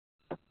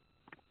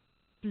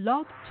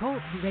Blog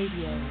Talk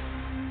Radio.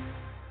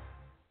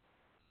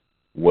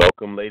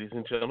 Welcome, ladies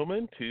and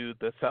gentlemen, to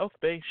the South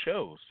Bay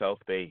Show, South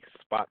Bay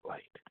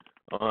Spotlight,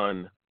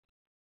 on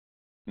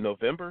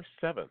November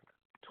 7th,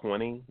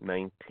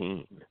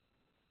 2019.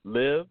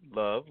 Live,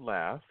 love,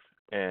 laugh,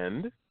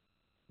 and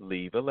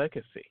leave a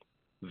legacy.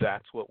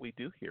 That's what we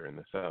do here in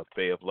the South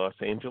Bay of Los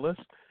Angeles,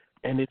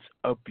 and it's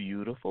a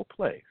beautiful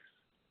place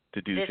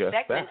to do This just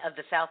segment that. of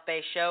the South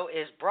Bay Show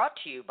is brought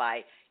to you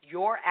by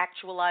Your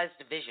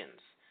Actualized Visions.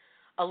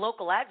 A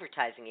local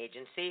advertising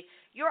agency,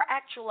 Your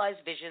Actualized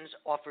Visions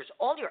offers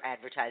all your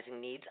advertising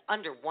needs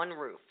under one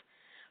roof.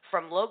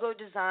 From logo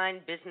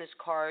design, business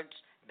cards,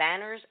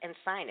 banners, and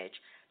signage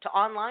to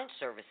online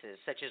services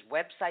such as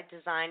website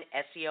design,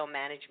 SEO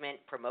management,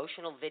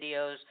 promotional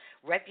videos,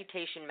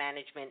 reputation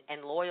management,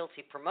 and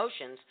loyalty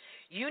promotions,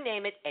 you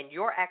name it, and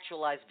Your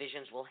Actualized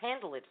Visions will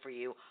handle it for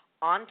you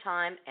on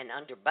time and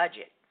under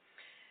budget.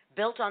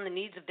 Built on the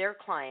needs of their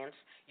clients,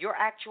 Your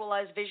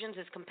Actualized Visions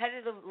is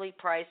competitively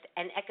priced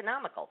and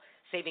economical,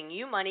 saving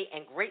you money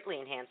and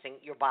greatly enhancing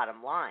your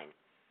bottom line.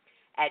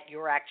 At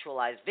Your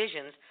Actualized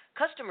Visions,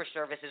 customer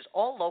service is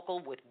all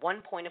local with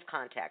one point of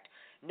contact.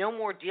 No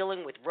more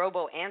dealing with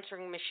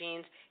robo-answering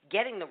machines,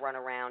 getting the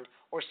runaround,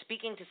 or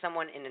speaking to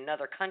someone in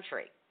another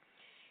country.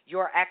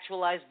 Your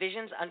Actualized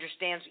Visions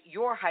understands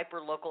your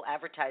hyper-local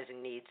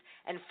advertising needs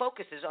and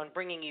focuses on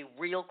bringing you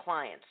real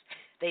clients.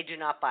 They do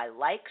not buy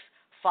likes,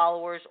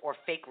 followers, or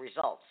fake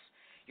results.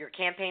 Your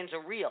campaigns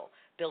are real,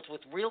 built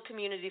with real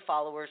community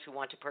followers who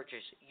want to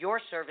purchase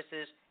your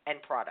services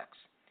and products.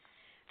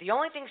 The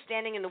only thing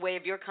standing in the way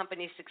of your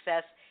company's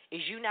success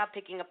is you now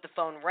picking up the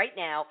phone right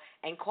now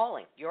and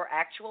calling Your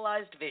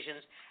Actualized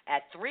Visions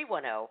at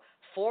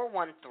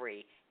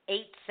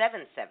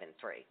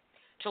 310-413-8773.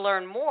 To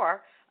learn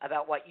more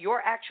about what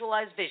Your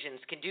Actualized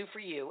Visions can do for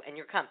you and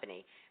your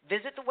company,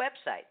 visit the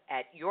website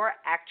at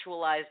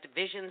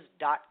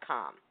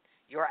youractualizedvisions.com.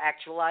 Your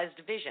Actualized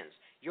Visions,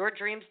 your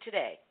dreams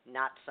today,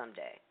 not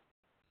someday.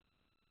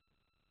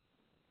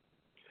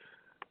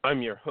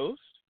 I'm your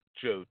host,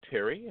 Joe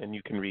Terry, and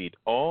you can read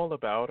all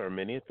about our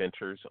many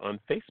adventures on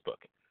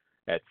Facebook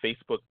at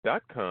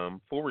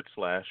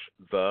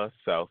facebook.com/The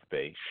South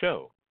Bay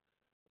Show.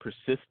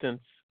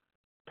 Persistence,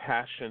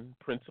 passion,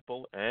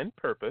 principle, and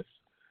purpose.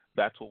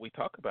 That's what we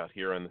talk about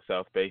here on the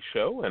South Bay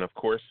Show. And, of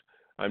course,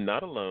 I'm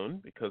not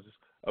alone because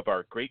of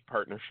our great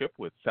partnership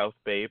with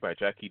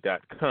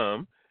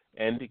southbaybyjackie.com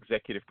and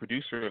executive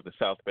producer of the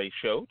South Bay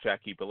Show,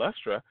 Jackie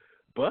Balestra.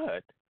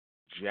 But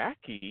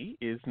Jackie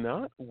is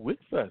not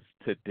with us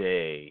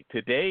today.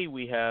 Today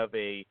we have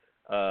a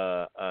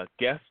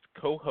guest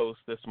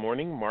co-host this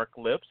morning, Mark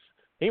Lips.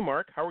 Hey,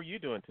 Mark, how are you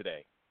doing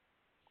today?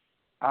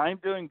 I'm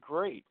doing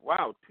great.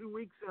 Wow, 2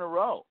 weeks in a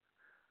row.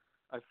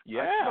 I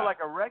feel like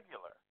a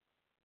regular.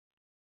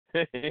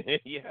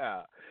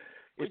 Yeah,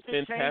 it's we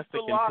fantastic. Change the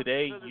and lock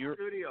today to the you're.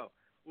 Studio.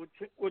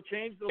 We'll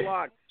change the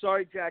lock.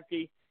 Sorry,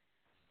 Jackie.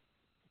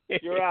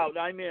 You're out.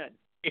 I'm in.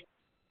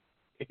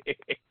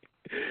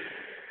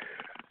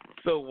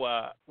 So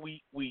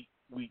we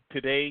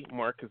today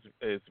Mark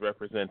is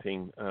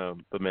representing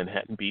the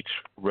Manhattan Beach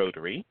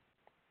Rotary,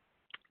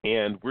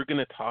 and we're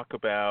going to talk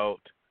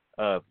about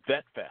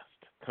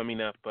VetFest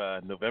coming up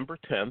November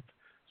 10th,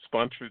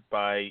 sponsored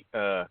by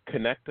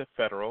Connecta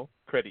Federal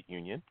Credit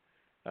Union,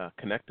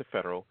 Connecta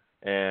Federal,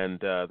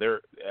 and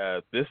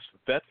this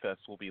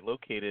VetFest will be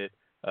located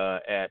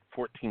at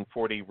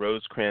 1440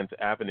 Rosecrans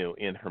Avenue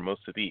in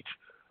Hermosa Beach.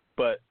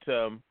 But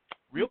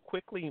real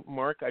quickly,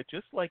 Mark, I'd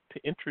just like to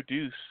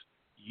introduce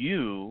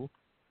you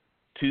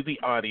to the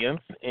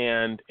audience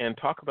and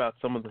talk about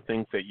some of the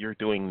things that you're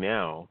doing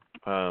now.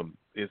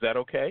 Is that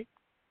okay?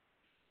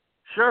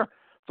 Sure.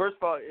 First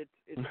of all, it's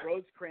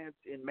Rosecrans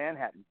in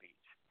Manhattan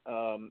Beach.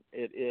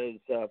 It is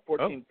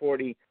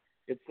 1440.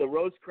 It's the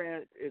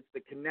Rosecrans. It's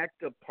the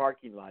Connecta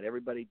parking lot.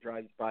 Everybody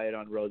drives by it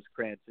on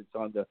Rosecrans. It's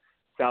on the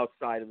south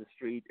side of the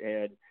street,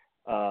 and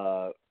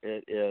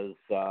it is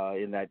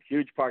in that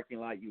huge parking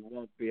lot. You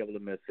won't be able to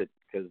miss it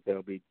because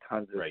there'll be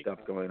tons of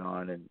stuff going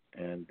on,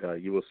 and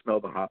you will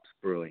smell the hops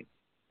brewing.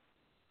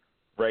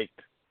 Right.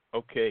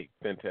 Okay.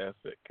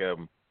 Fantastic.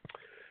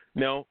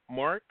 Now,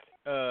 Mark,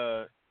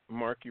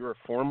 you're a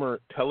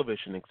former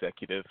television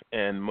executive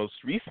and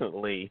most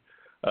recently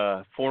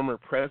former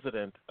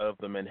president of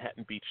the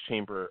Manhattan Beach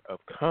Chamber of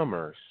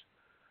Commerce.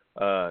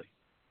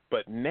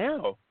 But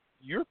now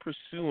you're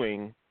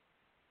pursuing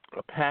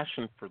a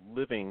passion for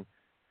living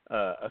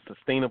a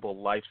sustainable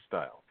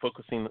lifestyle,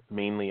 focusing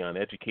mainly on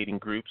educating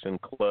groups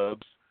and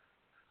clubs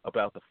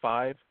about the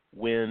 5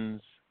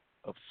 wins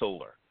of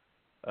solar,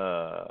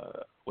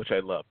 which I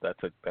love.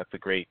 That's a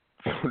great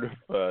sort of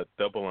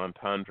double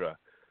entendre.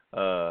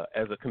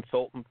 As a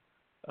consultant,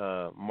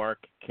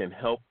 Mark can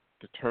help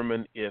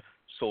determine if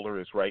solar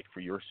is right for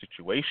your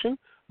situation.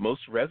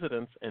 Most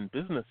residents and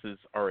businesses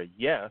are a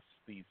yes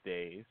these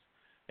days,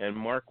 and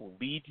Mark will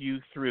lead you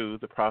through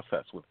the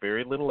process with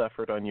very little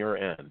effort on your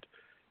end.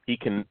 He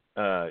can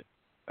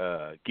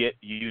get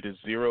you to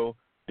zero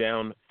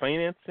down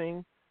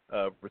financing,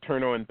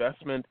 return on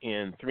investment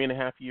in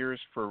 3.5 years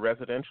for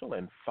residential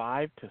and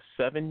 5 to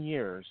 7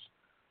 years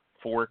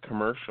for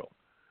commercial.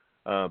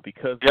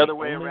 Because the other they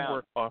way only around.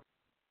 work off.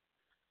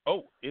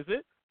 Oh, is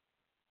it?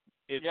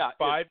 It's yeah,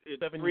 5 it's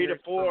to 7 3 years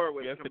to 4 for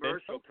with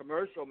residential?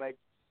 Commercial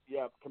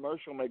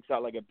makes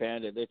out like a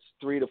bandit. It's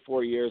 3 to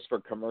 4 years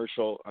for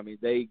commercial. I mean,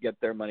 they get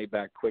their money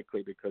back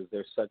quickly because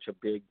they're such a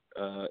big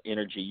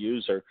energy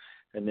user.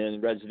 And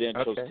then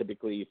residential is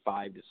typically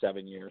 5 to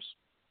 7 years.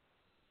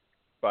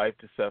 5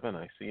 to 7,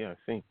 I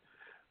see.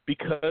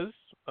 Because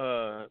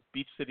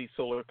Beach City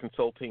Solar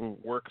Consulting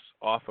works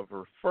off of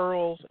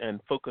referrals and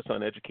focus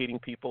on educating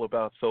people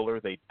about solar,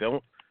 they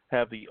don't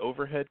have the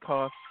overhead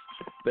costs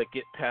that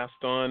get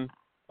passed on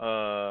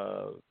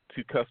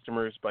to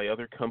customers by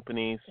other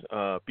companies.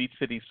 Beach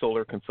City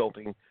Solar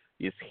Consulting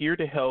is here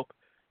to help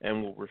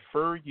and will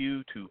refer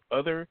you to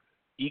other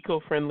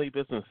eco-friendly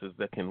businesses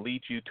that can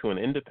lead you to an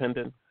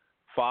independent,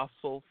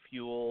 fossil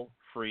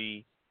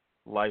fuel-free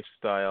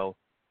lifestyle.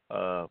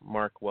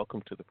 Mark,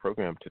 welcome to the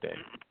program today.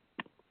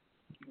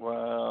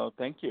 Well,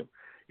 thank you.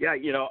 Yeah,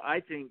 I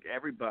think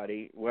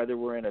everybody, whether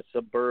we're in a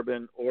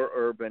suburban or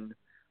urban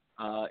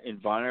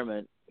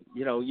environment,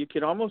 you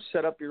can almost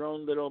set up your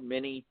own little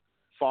mini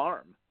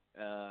farm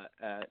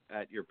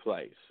at your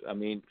place. I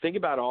mean, think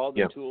about all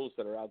the tools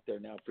that are out there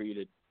now for you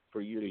to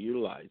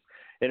utilize,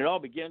 and it all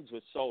begins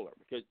with solar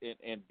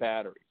and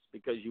batteries,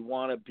 because you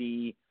want to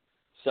be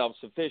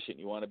self-sufficient,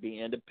 you want to be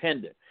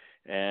independent,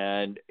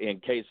 and in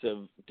case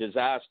of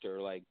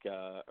disaster like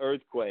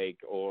earthquake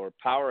or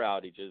power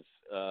outages,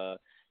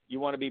 you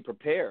want to be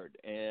prepared.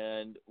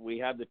 And we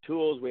have the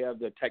tools, we have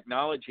the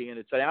technology, and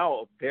it's now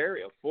a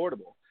very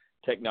affordable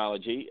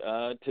technology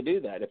to do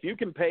that. If you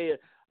can pay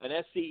an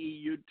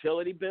SCE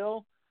utility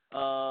bill,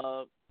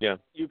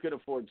 you can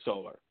afford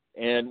solar.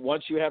 And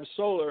once you have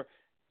solar,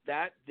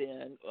 that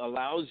then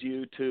allows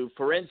you to,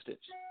 for instance,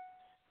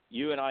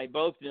 you and I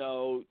both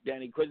know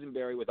Danny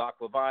Quisenberry with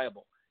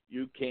Aquaviable.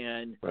 You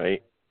can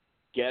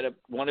get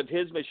one of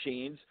his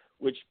machines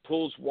which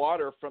pulls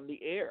water from the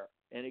air,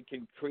 and it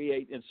can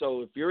create. And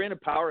so if you're in a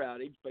power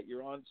outage but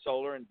you're on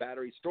solar and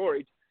battery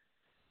storage,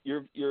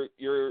 your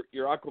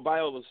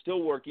Aquaviable is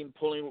still working,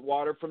 pulling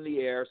water from the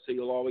air, so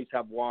you'll always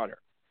have water.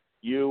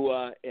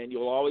 And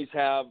you'll always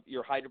have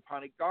your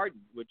hydroponic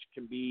garden, which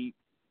can be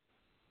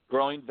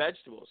growing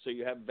vegetables, so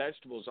you have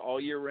vegetables all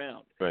year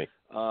round. Right.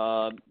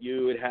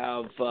 You would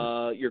have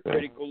your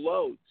critical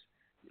loads,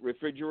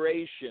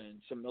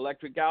 refrigeration, some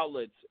electric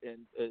outlets, and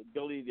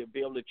ability to be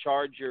able to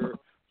charge your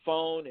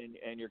phone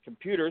and your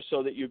computer,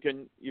 so that you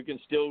can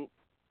still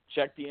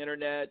check the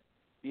internet,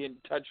 be in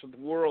touch with the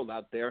world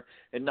out there,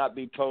 and not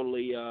be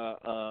totally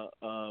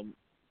on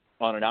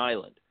an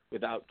island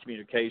without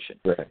communication.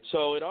 Right.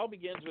 So it all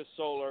begins with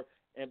solar.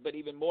 But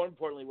even more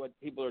importantly, what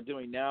people are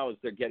doing now is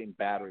they're getting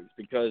batteries,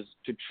 because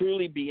to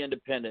truly be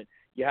independent,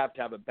 you have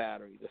to have a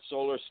battery. The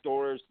solar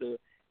stores the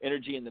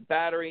energy in the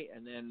battery,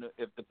 and then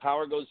if the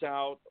power goes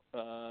out,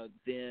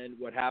 then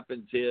what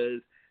happens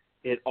is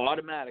it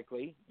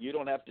automatically, you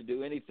don't have to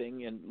do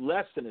anything, in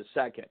less than a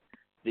second,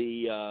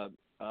 the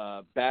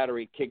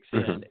battery kicks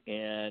in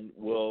and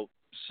will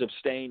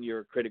sustain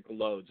your critical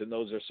loads, and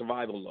those are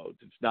survival loads.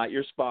 It's not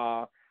your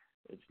spa.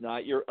 It's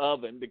not your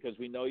oven, because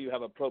we know you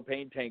have a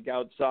propane tank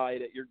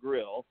outside at your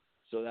grill,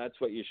 so that's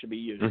what you should be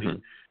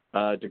using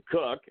to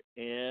cook.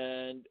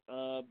 And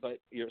but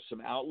there's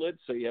some outlets,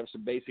 so you have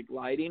some basic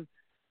lighting.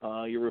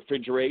 Your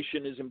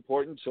refrigeration is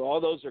important, so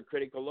all those are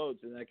critical loads,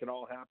 and that can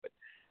all happen.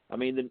 I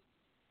mean, and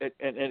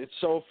it's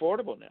so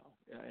affordable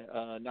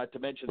now. Not to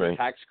mention the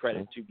tax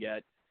credits you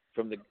get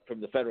from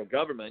the federal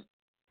government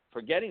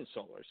for getting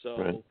solar.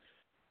 So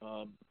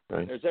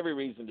there's every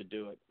reason to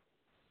do it.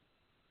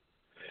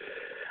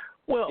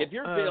 Well, if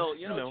your bill,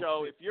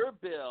 Joe, if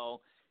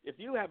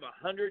you have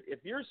if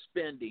you're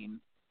spending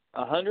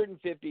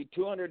 $150,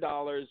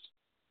 $200,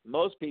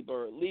 most people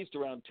are at least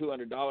around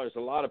 $200. A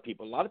lot of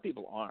people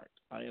aren't.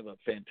 I have a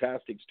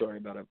fantastic story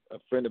about a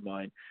friend of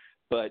mine,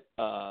 but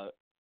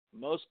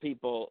most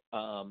people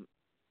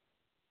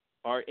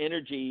are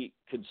energy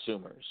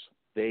consumers.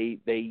 They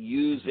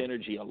use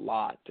energy a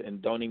lot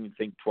and don't even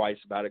think twice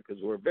about it,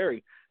 because we're a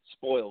very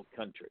spoiled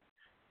country,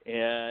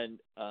 and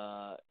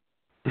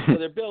so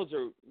their bills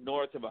are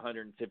north of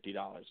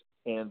 $150.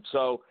 And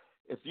so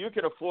if you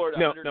can afford a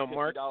 $150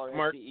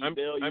 SCE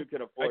bill, you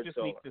can afford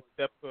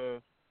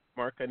solar.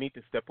 Mark, I need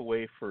to step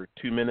away for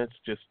 2 minutes.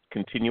 Just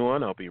continue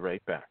on. I'll be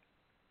right back.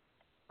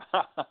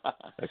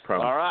 I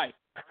promise. All right.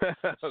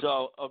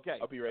 So, okay.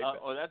 I'll be right back.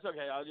 Oh, that's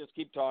okay. I'll just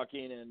keep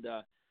talking. And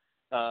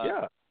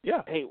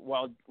yeah. Hey,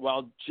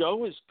 while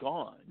Joe is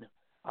gone,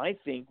 I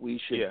think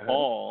we should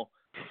all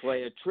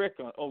play a trick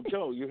on. Oh,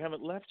 Joe, you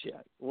haven't left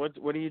yet. What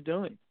are you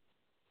doing?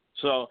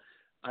 So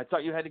I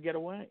thought you had to get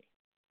away.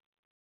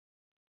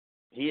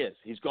 He is.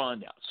 He's gone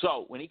now.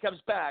 So when he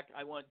comes back,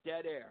 I want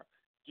dead air,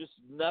 just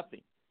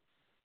nothing.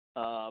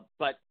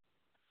 But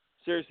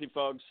seriously,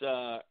 folks,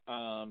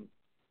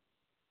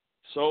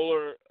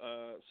 solar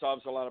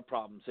solves a lot of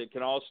problems. It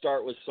can all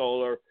start with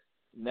solar.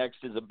 Next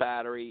is a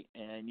battery,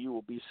 and you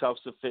will be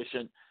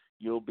self-sufficient.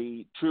 you'll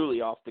be truly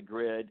off the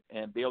grid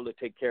and be able to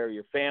take care of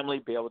your family,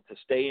 be able to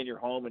stay in your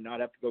home and not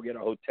have to go get a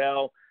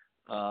hotel.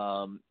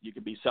 You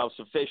can be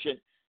self-sufficient.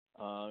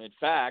 In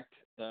fact,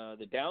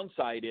 the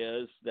downside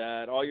is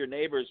that all your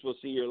neighbors will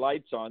see your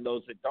lights on.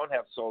 Those that don't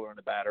have solar and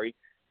a battery,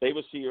 they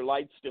will see your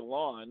lights still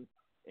on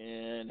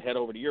and head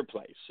over to your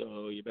place.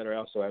 So you better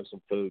also have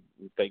some food.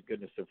 Thank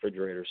goodness the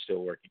refrigerator is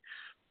still working.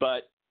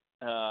 But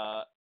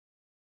the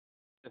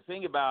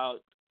thing about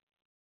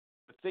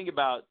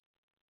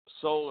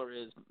solar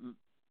is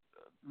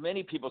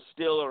many people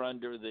still are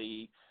under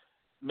the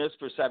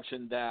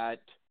misperception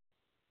that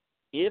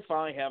if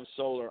I have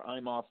solar,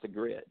 I'm off the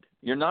grid.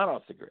 You're not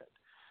off the grid.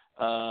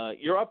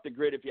 You're off the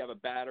grid if you have a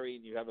battery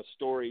and you have a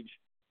storage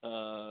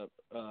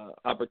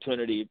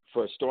opportunity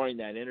for storing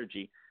that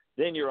energy.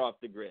 Then you're off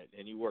the grid,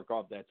 and you work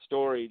off that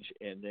storage,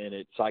 and then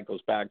it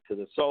cycles back to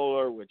the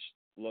solar, which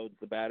loads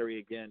the battery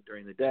again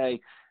during the day,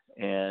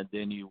 and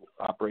then you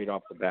operate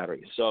off the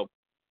battery. So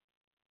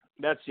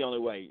that's the only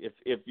way.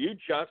 If you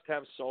just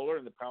have solar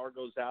and the power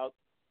goes out,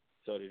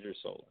 so does your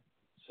solar.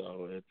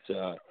 So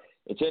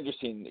it's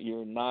interesting that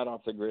you're not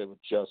off the grid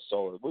with just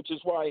solar, which is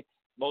why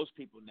most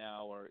people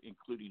now are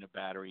including a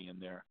battery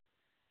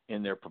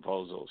in their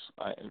proposals.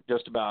 I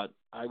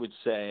would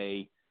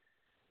say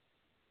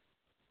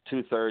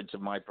 2/3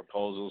 of my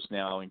proposals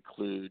now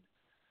include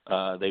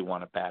they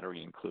want a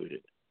battery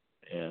included,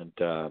 and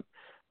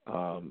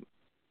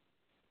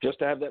just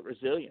to have that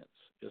resilience,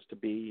 just to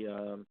be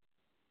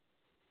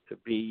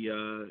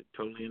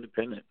totally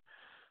independent.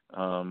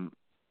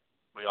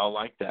 We all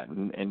like that,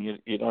 and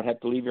you don't have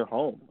to leave your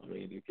home. I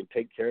mean, you can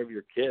take care of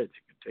your kids,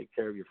 you can take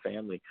care of your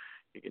family,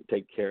 you can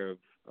take care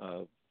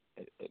of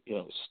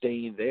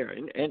staying there,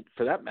 and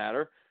for that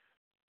matter,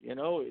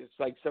 it's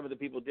like some of the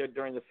people did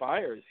during the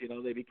fires.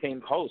 They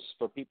became hosts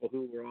for people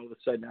who were all of a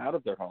sudden out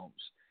of their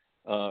homes,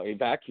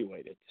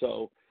 evacuated.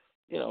 So,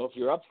 if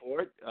you're up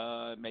for it,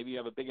 maybe you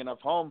have a big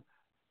enough home.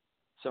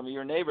 Some of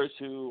your neighbors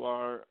who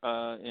are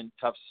in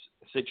tough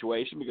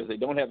situation because they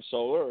don't have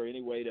solar or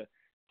any way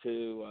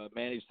to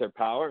manage their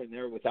power, and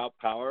they're without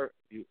power,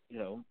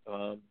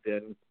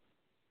 then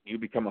you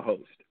become a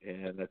host,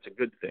 and that's a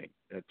good thing.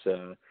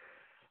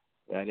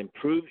 That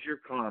improves your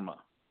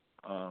karma.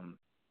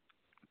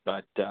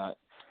 But the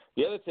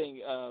other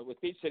thing with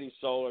Beach City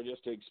Solar,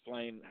 just to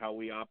explain how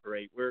we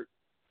operate, we're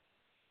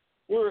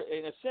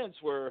in a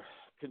sense we're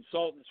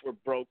consultants, we're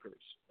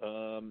brokers.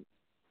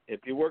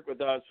 If you work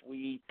with us,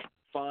 we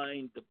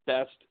find the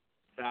best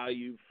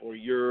value for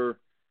your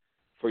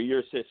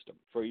system,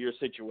 for your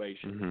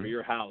situation, for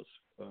your house,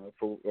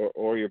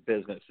 or your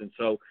business. And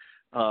so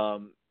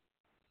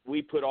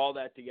we put all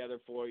that together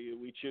for you.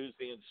 We choose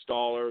the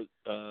installer.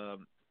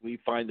 We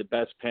find the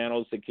best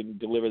panels that can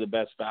deliver the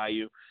best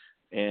value.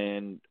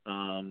 And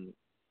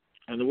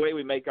the way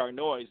we make our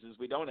noise is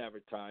we don't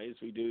advertise.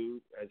 We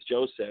do, as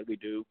Joe said, we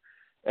do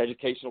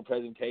educational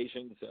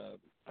presentations.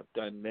 I've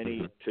done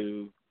many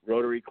to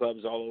Rotary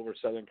clubs all over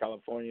Southern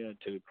California,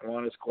 to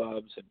Kiwanis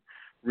clubs and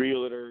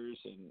realtors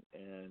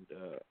and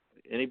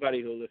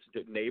anybody who listens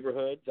to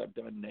neighborhoods. I've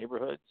done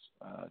neighborhoods.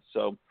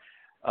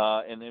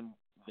 And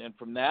then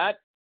from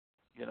that,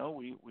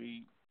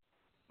 we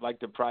like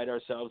to pride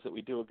ourselves that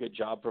we do a good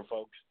job for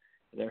folks.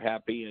 They're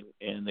happy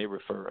and they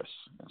refer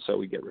us. And so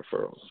we get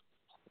referrals.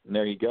 And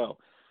there you go.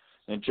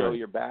 And Joe,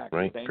 you're back.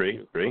 Right. Thank Great.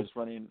 you. Great. I was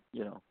running,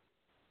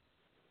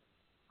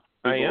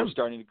 I am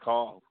starting to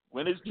call.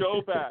 When is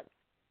Joe back?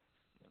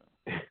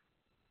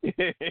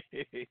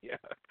 Yeah.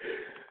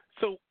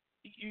 So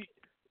you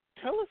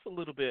tell us a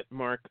little bit,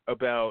 Mark,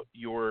 about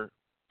your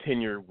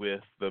tenure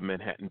with the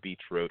Manhattan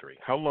Beach Rotary.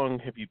 How long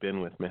have you been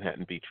with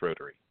Manhattan Beach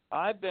Rotary?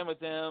 I've been with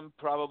them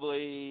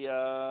probably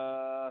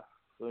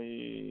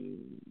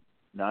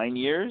 9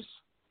 years.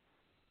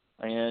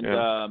 And,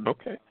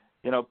 okay.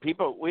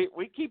 People,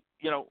 we keep,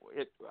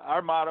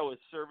 our motto is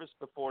service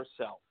before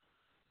self.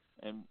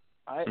 And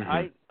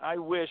I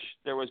wish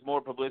there was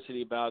more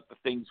publicity about the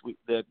things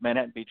that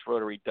Manhattan Beach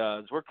Rotary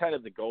does. We're kind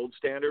of the gold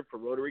standard for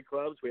Rotary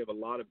clubs. We have a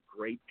lot of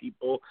great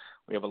people.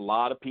 We have a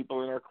lot of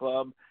people in our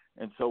club,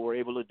 and so we're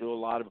able to do a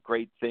lot of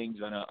great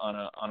things on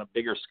a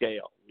bigger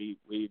scale.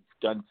 We've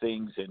done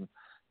things, and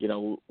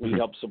we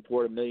helped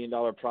support $1 million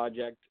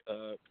project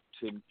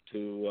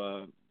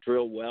to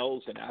drill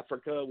wells in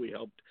Africa. We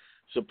helped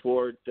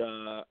support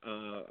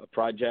a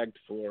project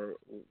for,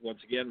 once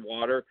again,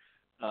 water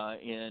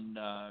in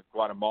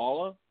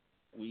Guatemala.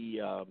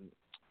 We've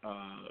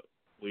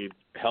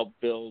helped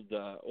build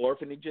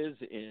orphanages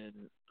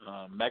in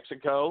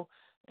Mexico,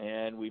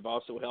 and we've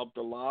also helped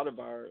a lot of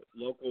our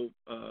local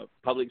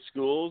public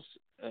schools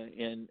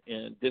in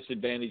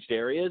disadvantaged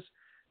areas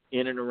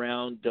in and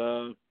around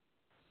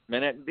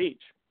Manhattan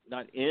Beach.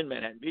 Not in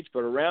Manhattan Beach,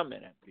 but around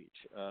Manhattan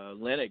Beach.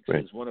 Lenox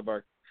is one of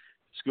our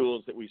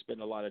schools that we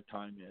spend a lot of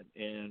time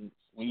in, and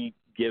we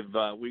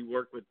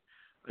work with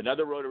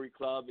another Rotary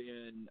club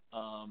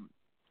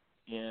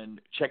in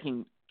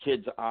checking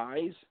kids'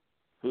 eyes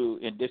who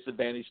in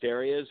disadvantaged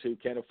areas who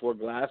can't afford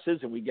glasses,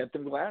 and we get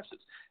them glasses.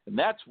 And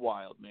that's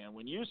wild, man.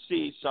 When you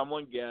see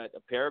someone get a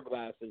pair of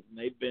glasses and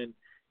they've been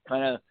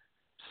kind of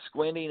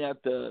squinting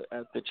at the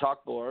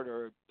chalkboard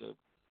or the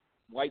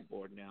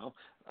whiteboard now,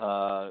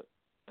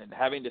 and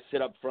having to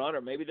sit up front,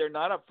 or maybe they're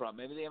not up front.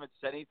 Maybe they haven't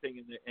said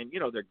anything, and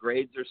their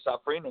grades are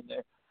suffering,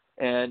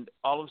 and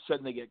all of a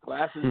sudden they get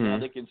glasses. Now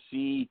they can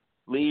see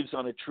leaves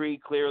on a tree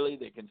clearly.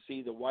 They can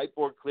see the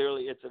whiteboard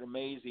clearly. It's an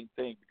amazing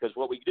thing, because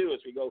what we do is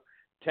we go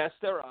test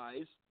their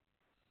eyes.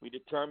 We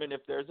determine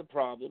if there's a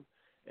problem,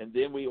 and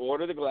then we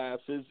order the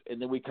glasses,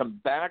 and then we come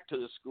back to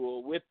the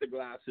school with the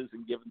glasses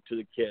and give them to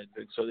the kids.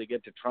 And so they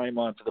get to try them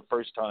on for the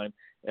first time,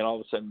 and all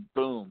of a sudden,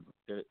 boom,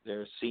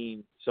 they're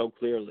seeing so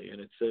clearly.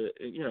 And it's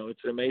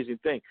an amazing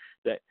thing.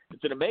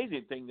 It's an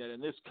amazing thing that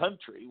in this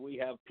country we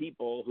have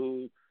people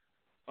who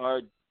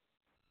are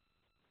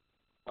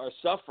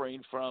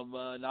suffering from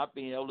not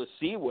being able to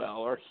see well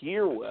or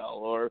hear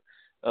well or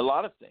a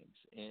lot of things.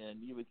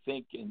 And you would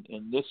think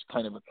in this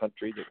kind of a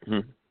country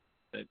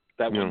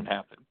that wouldn't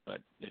happen,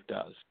 but it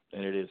does,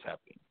 and it is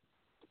happening.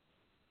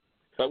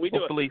 But we do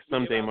hopefully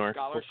someday, Mark.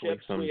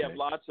 Scholarships. We have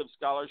lots of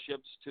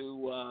scholarships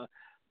to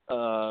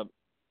El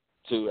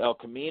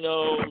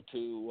Camino,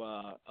 to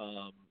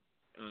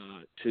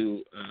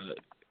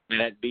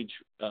Manhattan Beach,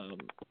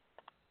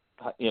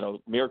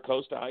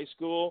 Miracosta High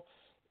School,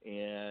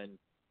 and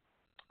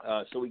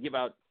so we give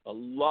out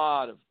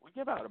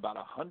about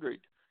 100,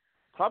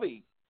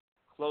 probably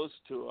close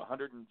to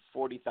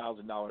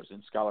 $140,000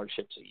 in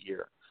scholarships a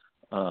year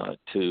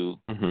to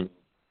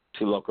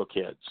local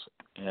kids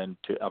and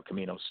to El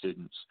Camino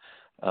students.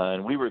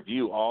 And we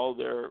review all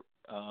their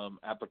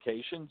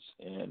applications,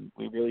 and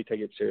we really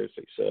take it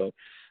seriously. So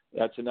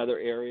that's another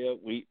area.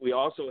 We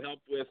also help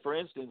with, for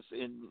instance,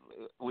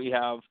 we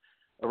have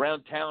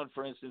around town,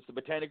 for instance, the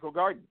Botanical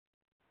Garden.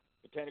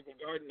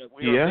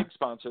 We are a big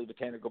sponsor of the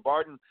Botanical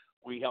Garden.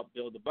 We help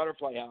build the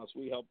butterfly house.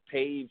 We help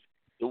pave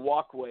the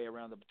walkway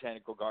around the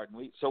Botanical Garden.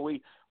 We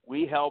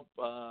help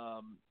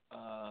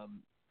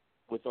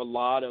with a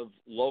lot of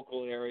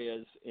local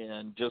areas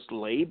and just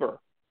labor.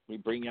 We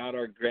bring out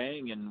our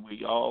gang, and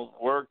we all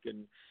work,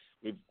 and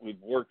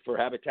we've worked for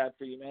Habitat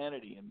for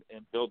Humanity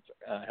and helped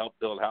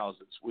build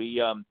houses. We've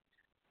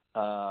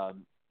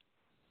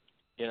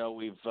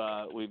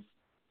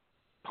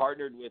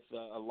partnered with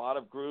a lot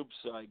of groups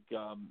like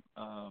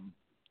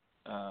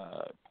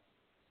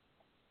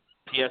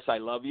P.S. I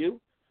Love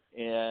You,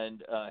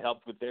 and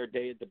helped with their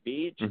day at the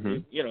beach.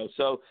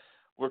 So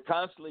we're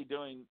constantly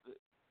doing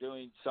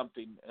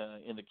something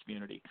in the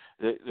community.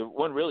 The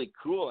one really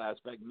cool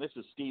aspect, and this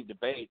is Steve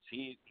DeBates,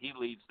 he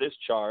leads this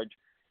charge.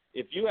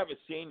 If you have a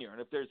senior,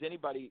 and if there's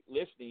anybody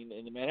listening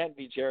in the Manhattan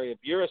Beach area,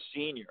 if you're a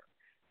senior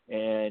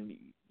and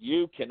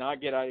you cannot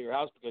get out of your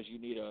house because you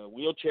need a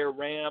wheelchair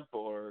ramp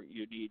or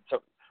you need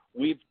something,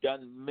 we've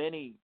done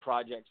many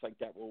projects like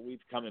that where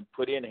we've come and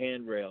put in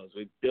handrails.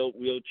 We've built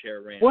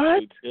wheelchair ramps.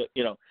 What?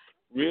 We've,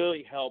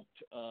 really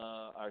helped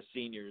our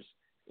seniors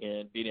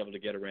in being able to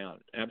get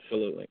around.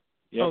 Absolutely.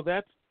 Yep.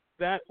 Oh,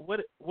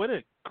 what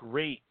a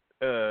great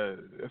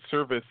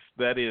service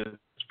that is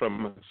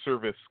from a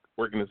service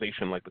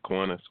organization like the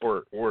Kiwanis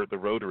or the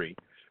Rotary,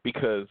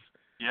 because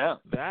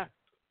that's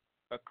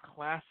a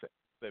classic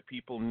that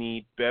people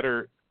need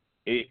better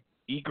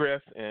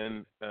egress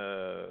and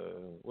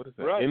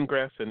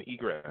ingress and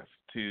egress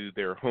to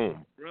their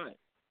home. Right.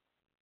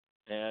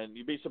 And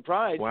you'd be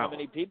surprised how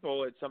many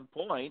people at some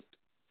point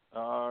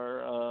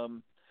are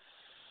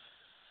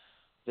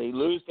they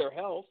lose their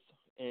health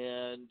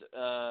and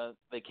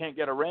they can't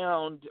get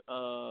around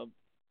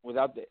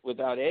without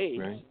aid,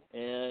 right.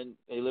 And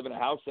they live in a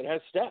house that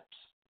has steps,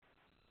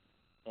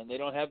 and they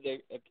don't have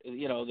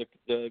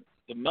the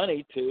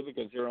money to,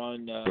 because they're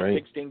on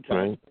fixed income.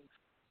 Right.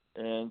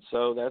 And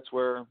so that's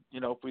where,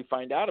 if we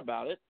find out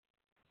about it,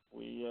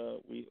 we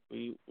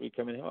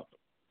come and help.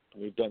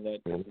 We've done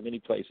that in many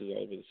places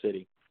all over the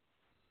city.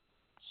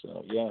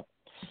 So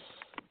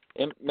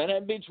and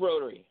Manhattan Beach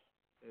Rotary,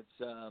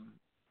 it's a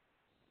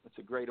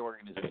great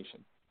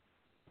organization.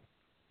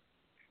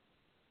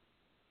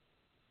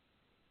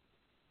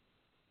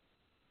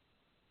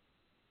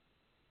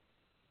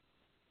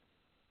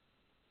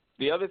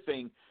 The other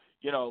thing,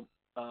 we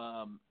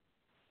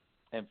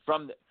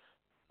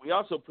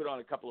also put on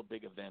a couple of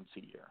big events a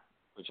year,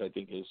 which I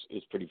think is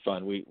pretty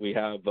fun. We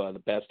have the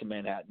Best of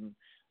Manhattan,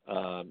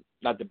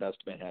 not the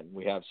Best of Manhattan.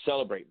 We have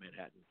Celebrate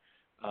Manhattan,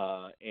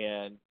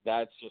 and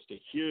that's just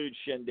a huge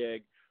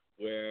shindig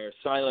where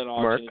silent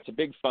auction. Mark? It's a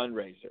big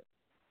fundraiser.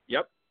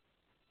 Yep.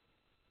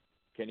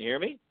 Can you hear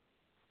me?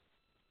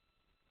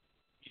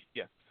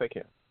 Yes, I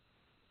can.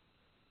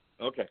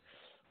 Okay.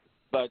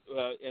 But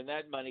and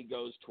that money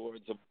goes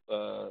towards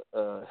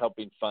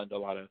helping fund a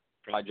lot of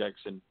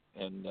projects and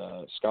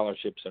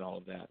scholarships and all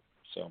of that.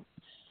 So.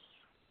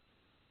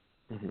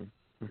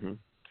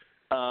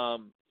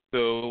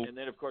 So. And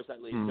then of course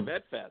that leads to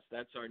VetFest.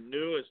 That's our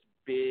newest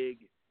big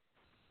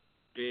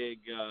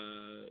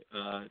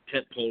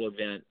tentpole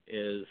event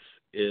is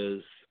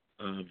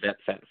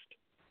VetFest.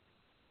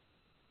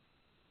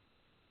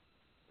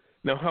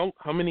 Now,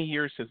 how many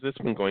years has this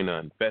been going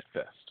on,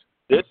 VetFest?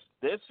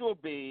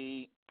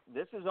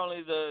 This is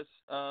only the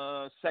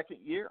second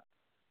year.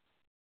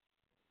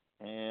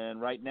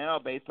 And right now,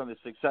 based on the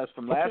success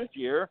from last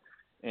year,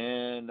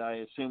 and I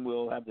assume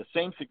we'll have the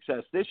same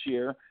success this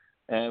year,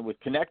 and with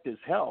Connecta's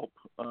help,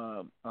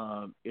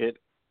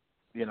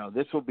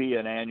 this will be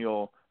an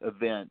annual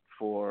event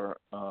for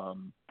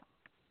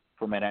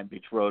Manhattan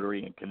Beach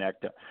Rotary and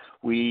Connecta.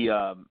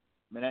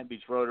 Manhattan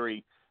Beach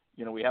Rotary,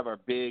 we have our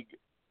big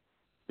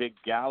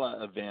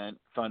gala event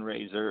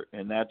fundraiser,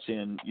 and that's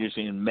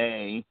usually in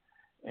May,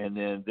 and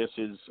then this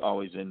is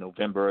always in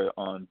November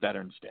on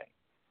Veterans Day.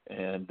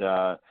 And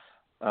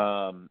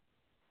Connecta,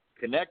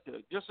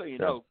 just so you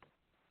know,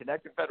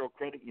 Connecta Federal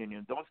Credit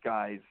Union, those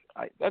guys,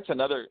 that's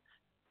another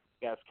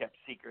gas-kept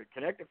secret.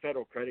 Connecta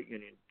Federal Credit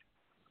Union,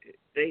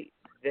 they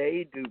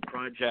do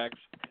projects,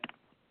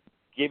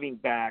 giving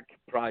back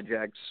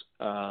projects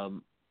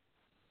all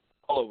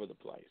over the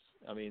place.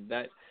 I mean,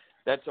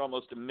 that's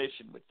almost a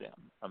mission with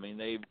them. I mean,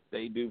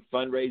 they do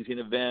fundraising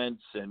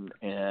events and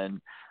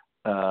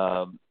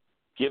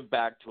give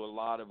back to a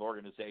lot of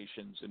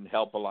organizations and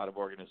help a lot of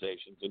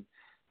organizations, and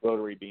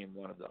Rotary being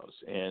one of those.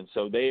 And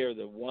so they are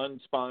the one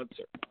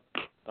sponsor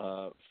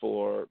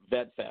for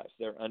VetFest.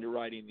 They're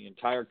underwriting the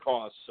entire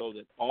cost so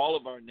that all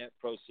of our net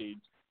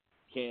proceeds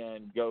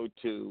can go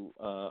to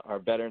our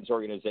veterans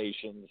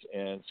organizations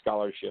and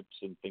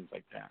scholarships and things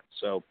like that.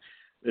 So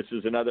this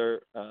is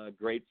another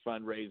great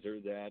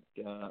fundraiser that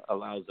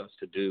allows us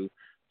to do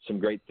some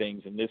great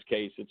things. In this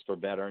case, it's for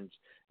veterans,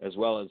 as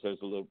well as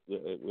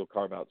we'll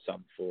carve out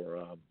some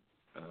for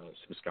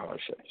some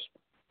scholarships.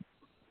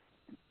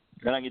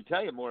 And I can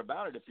tell you more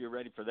about it if you're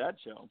ready for that,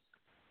 show.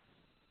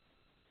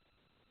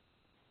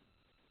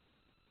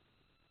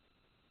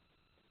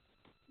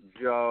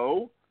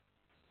 Joe?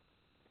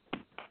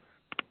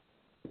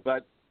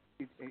 But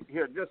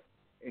here, just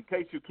in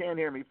case you can't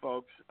hear me,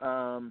 folks,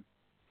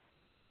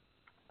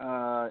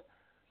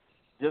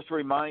 just a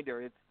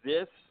reminder, it's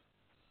this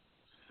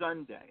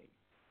Sunday,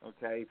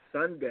 okay?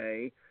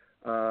 Sunday,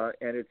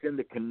 and it's in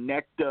the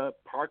Connecta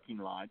parking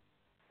lot.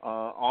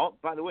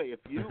 By the way, if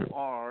you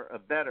are a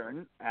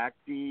veteran,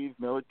 active,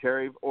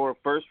 military, or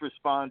first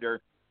responder,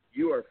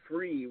 you are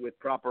free with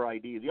proper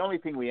ID. The only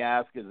thing we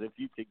ask is if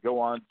you could go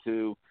on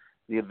to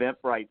the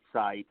Eventbrite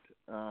site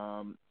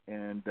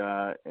and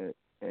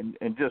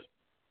just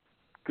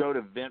go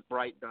to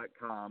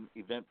eventbrite.com,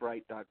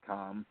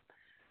 eventbrite.com,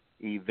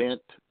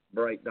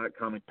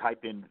 and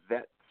type in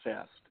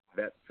VetFest,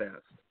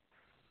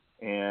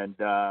 and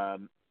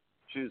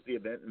choose the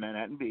event in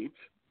Manhattan Beach.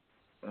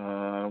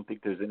 I don't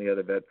think there's any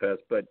other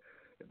VetFest, but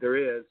if there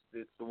is,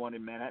 it's the one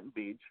in Manhattan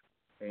Beach.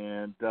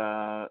 And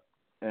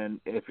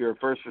if you're a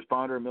first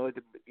responder or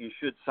military, you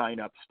should sign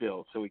up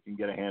still so we can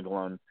get a handle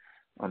on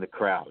the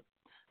crowd.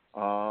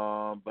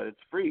 But it's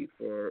free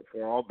for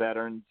all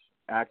veterans,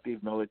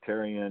 active,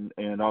 military,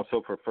 and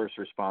also for first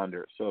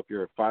responders. So if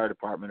you're a fire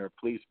department or a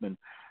policeman,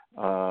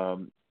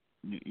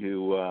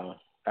 you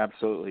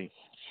absolutely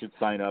should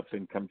sign up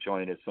and come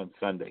join us on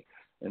Sunday.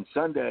 And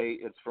Sunday,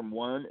 it's from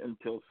 1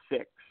 until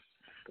 6,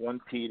 1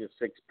 p to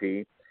 6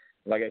 p.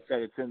 Like I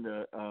said, it's in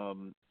the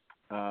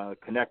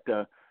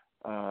Connecta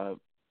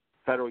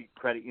Federal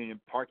Credit Union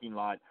parking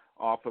lot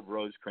off of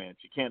Rosecrans.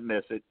 You can't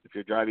miss it. If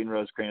you're driving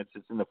Rosecrans,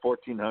 it's in the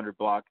 1400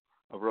 block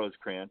of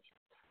Rosecrans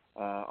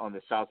on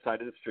the south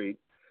side of the street.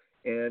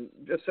 And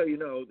just so you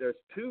know, there's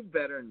 2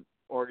 veteran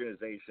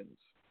organizations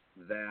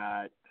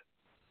that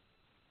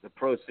the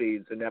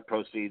net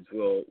proceeds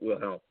will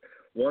help.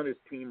 One is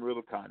Team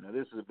Rubicon. Now,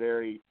 this is a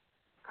very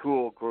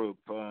cool group.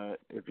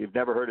 If you've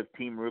never heard of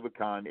Team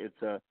Rubicon,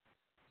 it's a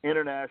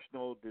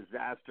international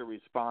disaster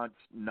response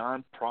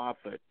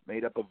nonprofit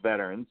made up of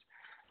veterans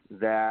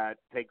that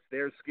takes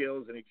their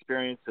skills and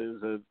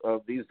experiences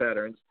of these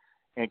veterans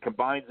and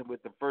combines them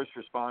with the first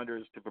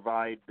responders to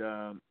provide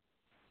to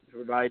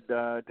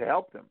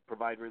help them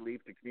provide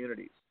relief to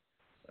communities.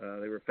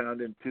 They were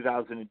founded in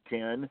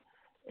 2010,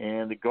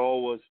 and the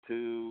goal was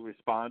to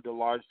respond to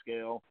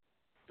large-scale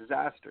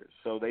disasters.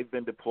 So they've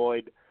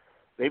deployed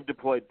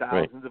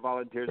thousands of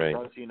volunteers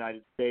across the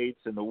United States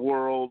and the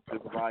world to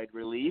provide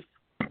relief.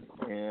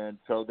 And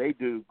so they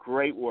do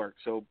great work.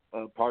 So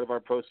part of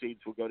our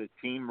proceeds will go to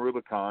Team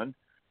Rubicon.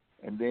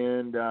 And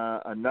then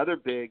another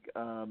big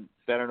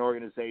veteran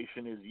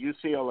organization is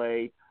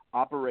UCLA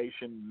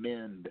Operation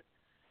Mend.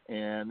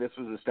 And this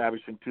was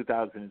established in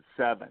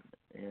 2007.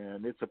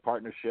 And it's a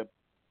partnership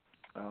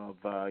of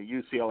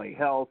UCLA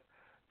Health,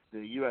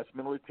 the U.S.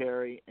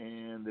 military,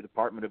 and the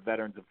Department of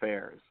Veterans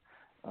Affairs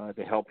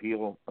to help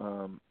heal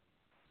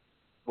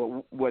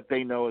what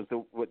they know as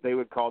what they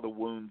would call the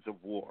wounds of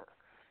war.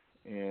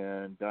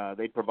 And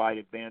they provide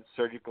advanced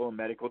surgical and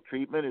medical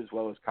treatment as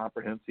well as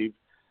comprehensive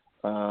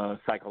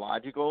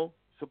psychological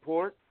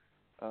support,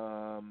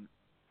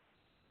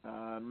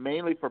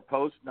 mainly for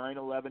post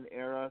 9/11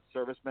 era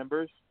service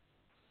members,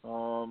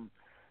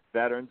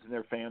 veterans and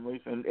their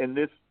families. And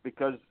this,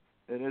 because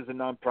it is a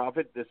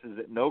nonprofit, this is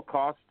at no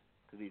cost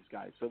to these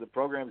guys. So the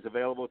program is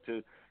available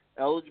to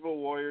eligible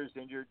warriors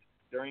injured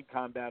during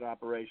combat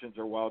operations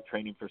or while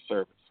training for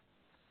service.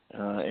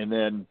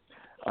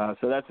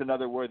 So that's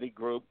another worthy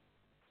group.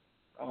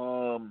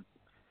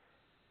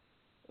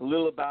 a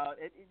little about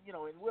it,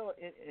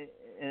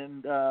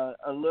 and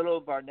a little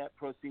of our net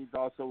proceeds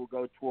also will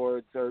go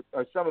towards, or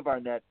some of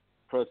our net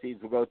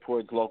proceeds will go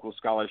towards local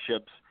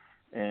scholarships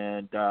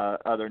and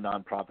other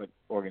nonprofit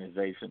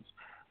organizations.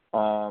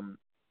 To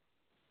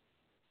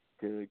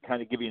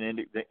kind of give you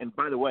and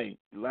by the way,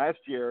 last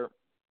year,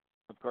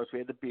 of course, we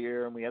had the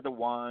beer and we had the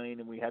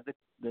wine and we had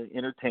the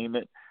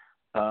entertainment,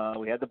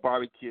 we had the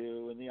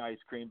barbecue and the ice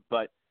cream.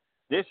 But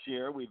this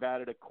year we've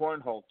added a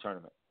cornhole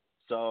tournament,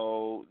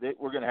 so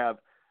we're going to have.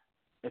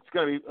 It's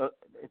going to be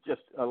it's just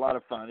a lot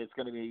of fun. It's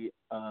going to be,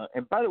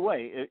 and by the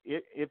way,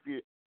 if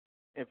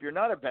you're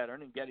not a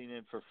veteran and getting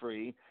in for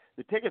free,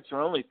 the tickets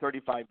are only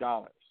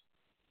 $35.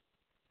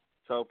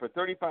 So for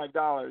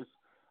 $35,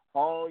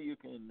 all you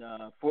can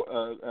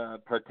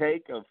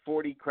partake of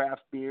 40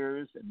 craft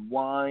beers and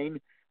wine,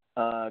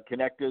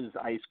 Connecta's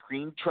ice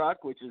cream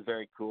truck, which is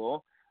very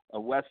cool, a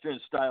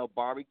Western-style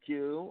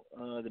barbecue.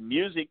 The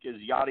music is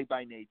Yachty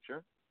by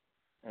Nature.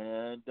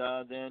 And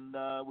then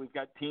we've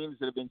got teams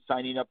that have been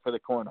signing up for the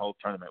cornhole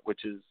tournament,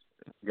 which is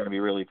going to be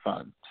really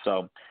fun.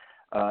 So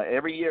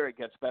every year it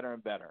gets better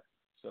and better.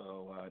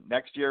 So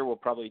next year we'll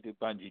probably do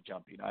bungee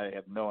jumping. I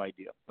have no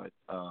idea, but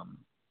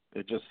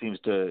it just seems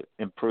to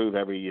improve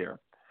every year.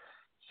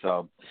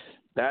 So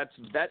that's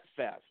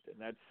VetFest, and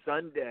that's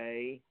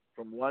Sunday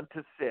from 1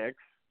 to 6.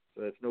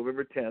 So that's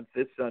November 10th,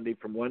 this Sunday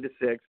from 1 to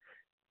 6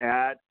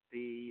 at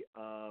the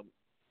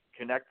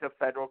Connecta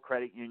Federal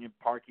Credit Union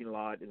parking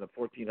lot in the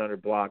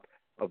 1400 block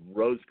of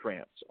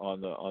Rosecrans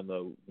on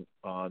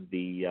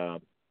the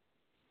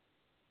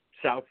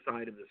south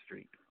side of the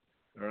street.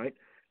 All right.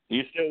 Are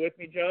you still with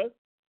me, Joe?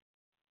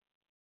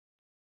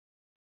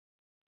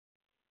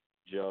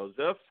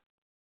 Joseph?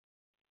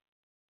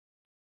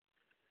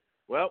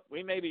 Well,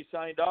 we may be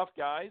signed off,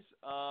 guys.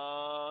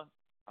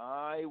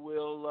 I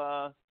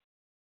will.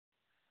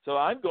 So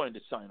I'm going to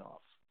sign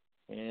off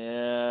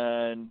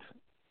and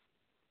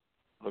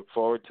look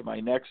forward to my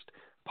next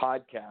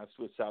podcast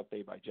with South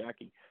Bay by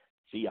Jackie.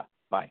 See ya.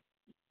 Bye.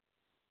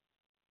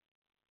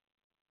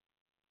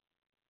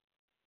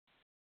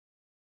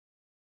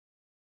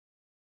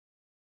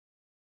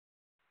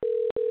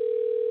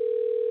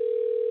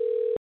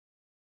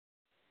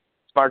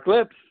 Spark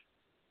Lips.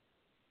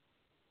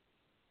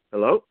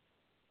 Hello?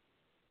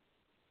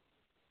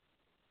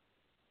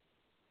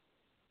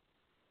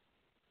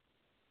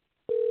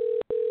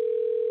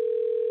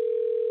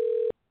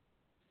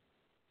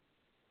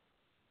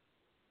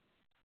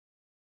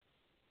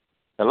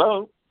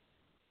 Hello?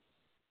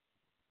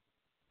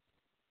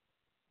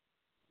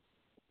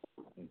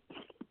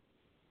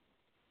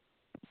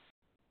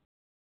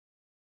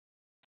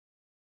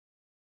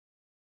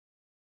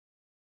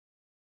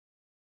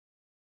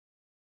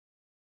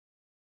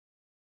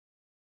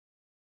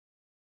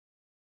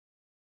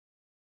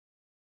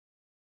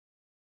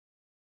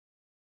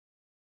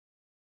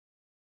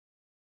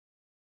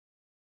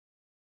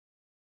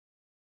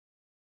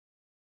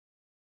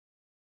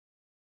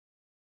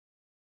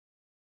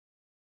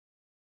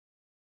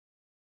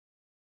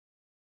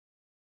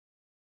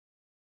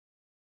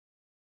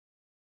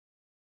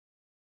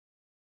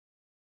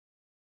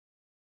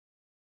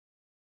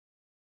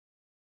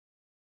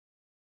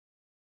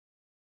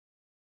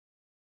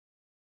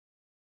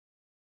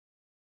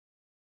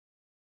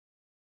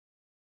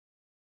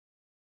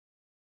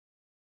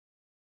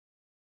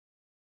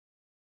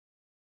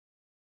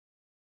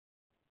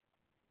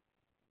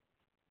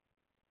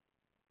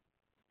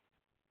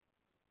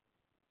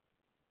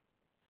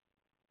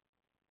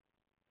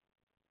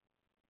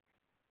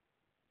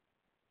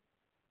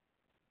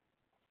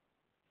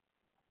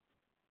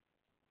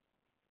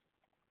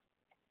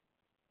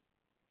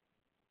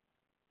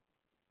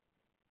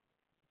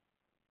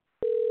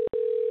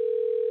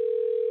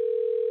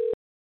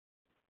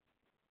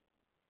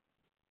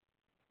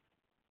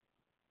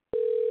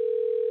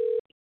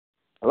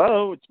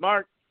 Hello, it's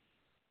Mark.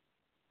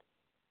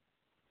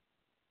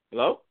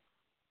 Hello?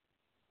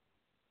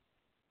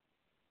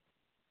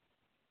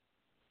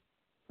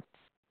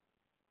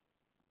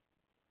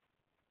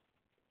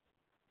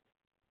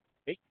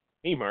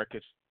 Hey, Marcus,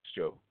 it's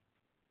Joe.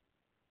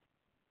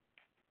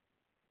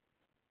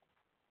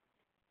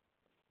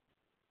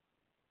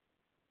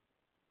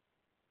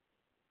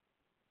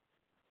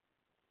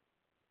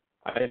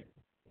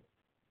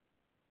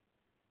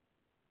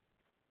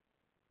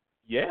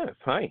 Yes,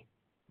 hi.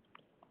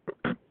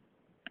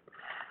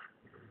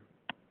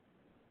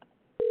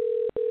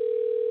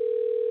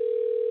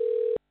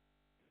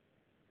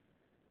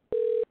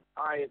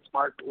 Hi, it's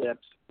Mark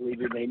Lips. Leave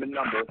your name and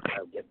number.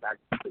 I'll get back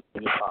to you as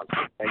soon as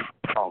possible. Thanks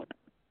for calling.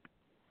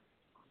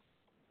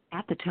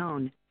 At the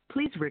tone,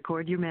 please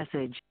record your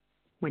message.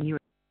 When you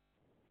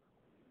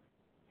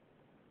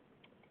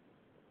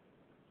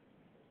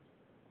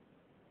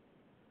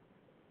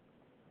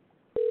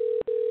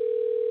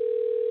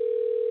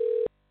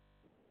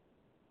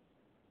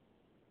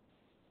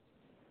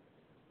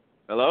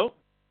Hello?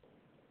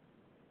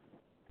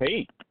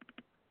 Hey.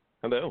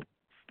 Hello.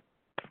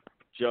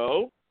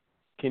 Joe?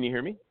 Can you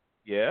hear me?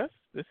 Yes,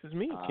 this is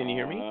me. Can you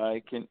hear me?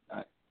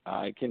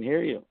 I can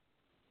hear you.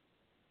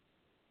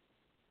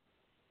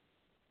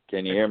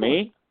 Can you hear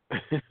me?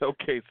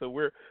 Okay,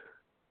 so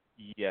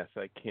yes,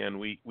 I can.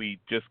 We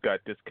just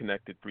got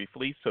disconnected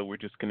briefly, so we're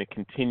just going to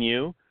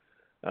continue.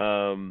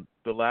 The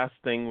last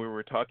thing we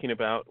were talking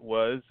about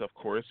was, of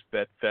course,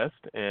 VetFest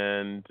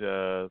and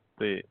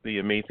the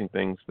amazing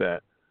things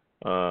that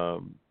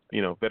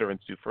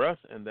veterans do for us,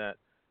 and that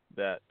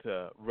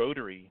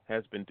Rotary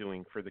has been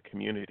doing for the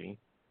community.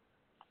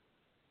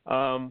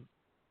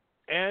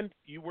 And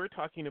you were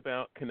talking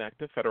about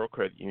Connecta Federal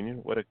Credit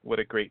Union. What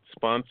a great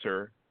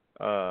sponsor.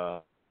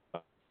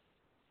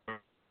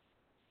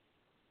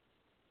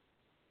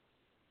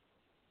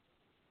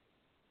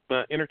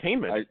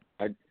 Entertainment.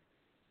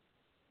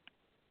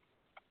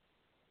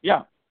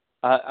 Yeah.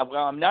 Well,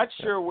 I'm not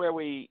sure where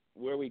we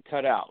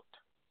cut out.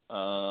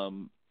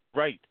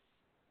 Right.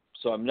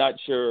 So I'm not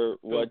sure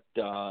what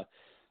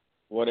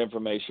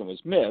information was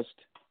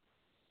missed.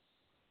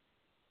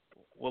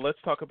 Well,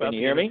 let's talk about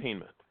the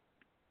entertainment.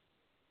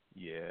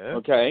 Yeah.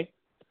 Okay.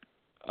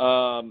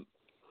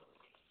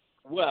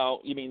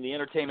 Well, you mean the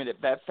entertainment at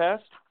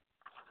VetFest?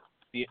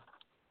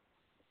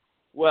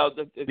 Well,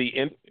 the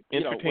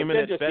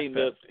entertainment at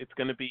VetFest. It's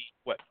going to be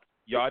what?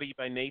 Yachty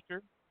by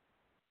nature.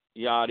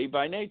 Yachty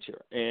by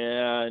nature,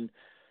 and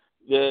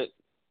the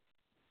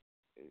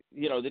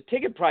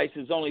ticket price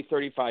is only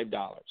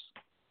 $35,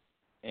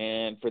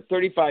 and for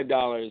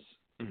 $35,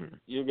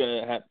 you're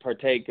going to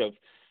partake of.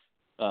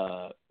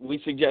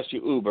 We suggest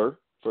you Uber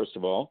first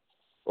of all,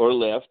 or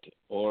Lyft,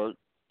 or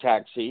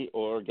taxi,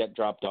 or get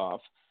dropped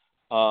off.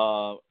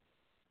 But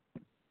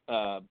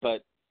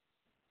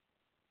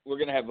we're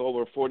going to have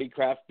over 40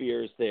 craft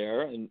beers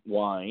there and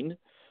wine.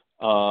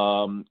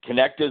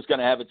 Connecta is going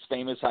to have its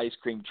famous ice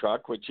cream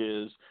truck, which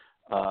is,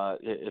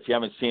 if you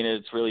haven't seen it,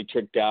 it's really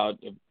tricked out.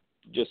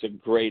 Just a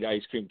great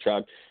ice cream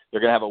truck.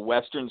 They're going to have a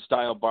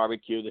Western-style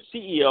barbecue. The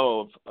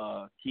CEO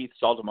of Keith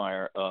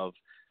Saltemeyer of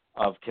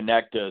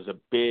Connecta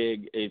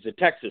is a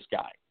Texas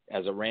guy,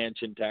 has a ranch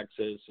in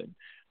Texas, and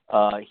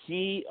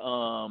he's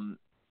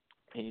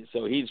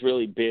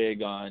really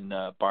big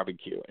on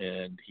barbecue,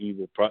 and he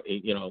will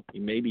probably, he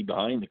may be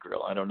behind the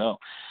grill. I don't know.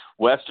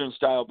 Western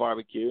style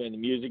barbecue, and the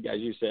music, as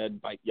you said,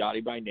 by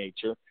Yachty by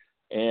nature.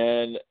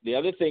 And the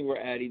other thing we're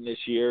adding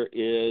this year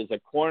is a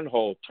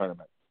cornhole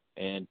tournament.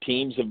 And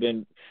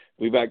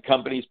we've got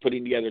companies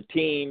putting together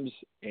teams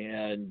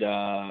and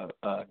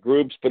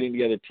groups putting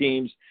together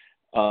teams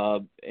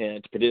and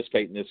to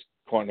participate in this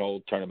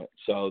cornhole tournament.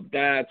 So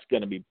that's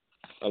going to be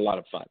a lot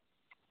of fun.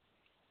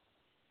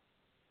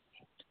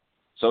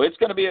 So it's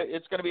going to be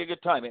a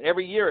good time. And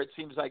every year it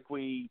seems like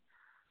we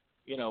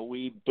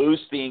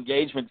boost the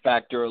engagement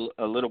factor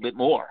a little bit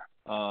more.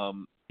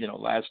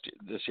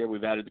 This year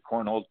we've added the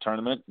cornhole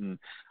tournament, and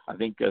I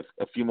think a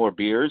few more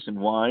beers and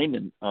wine,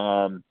 and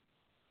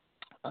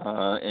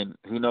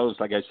who knows?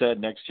 Like I said,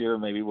 next year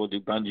maybe we'll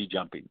do bungee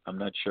jumping. I'm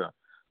not sure,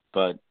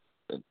 but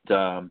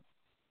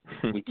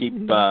we keep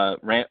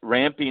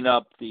ramping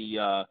up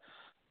the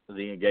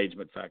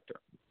engagement factor.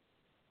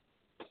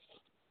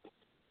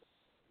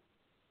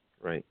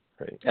 Right.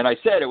 And I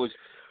said it was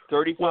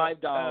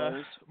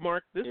 $35.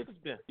 Mark, this has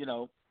been,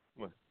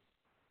 What?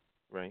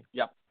 Right.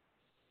 Yep.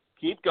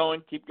 Keep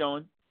going.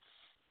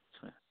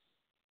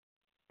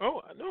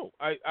 Oh no,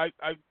 I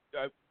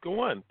go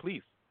on,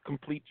 please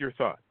complete your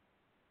thought.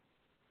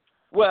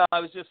 Well, I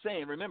was just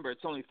saying. Remember,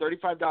 it's only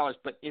 $35.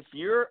 But if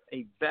you're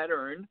a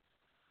veteran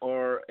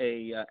or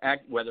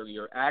whether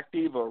you're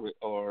active or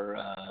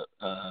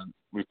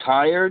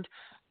retired,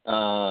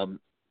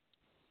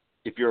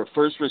 if you're a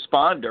first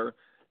responder,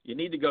 you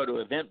need to go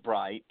to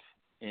Eventbrite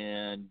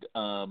and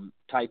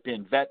type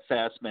in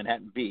VetFest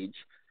Manhattan Beach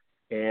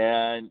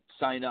and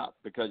sign up,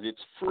 because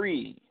it's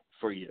free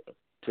for you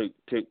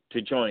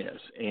to join us.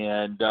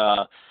 And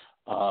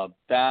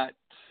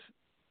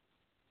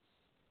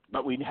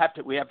but we have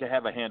to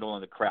have a handle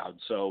on the crowd.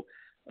 So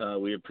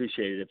we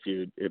appreciate it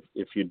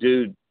if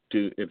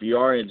you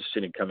are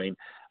interested in coming,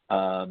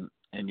 and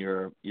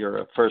you're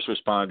a first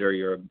responder,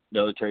 you're a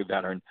military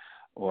veteran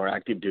or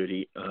active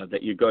duty,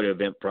 that you go to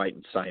Eventbrite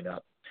and sign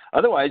up.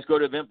 Otherwise, go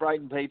to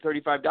Eventbrite and pay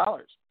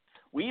 $35.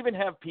 We even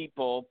have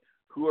people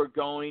who are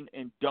going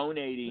and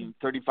donating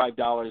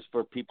 $35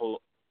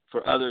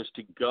 for others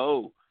to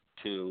go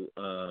to,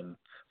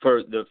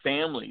 for the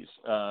families,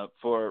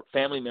 for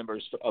family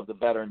members of the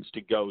veterans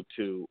to go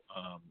to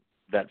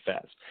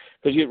VetFest.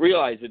 Because you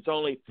realize it's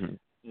only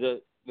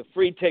the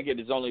free ticket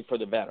is only for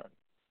the veteran,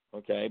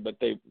 okay? But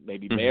they may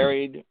be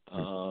married,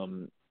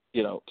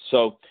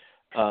 So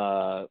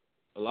a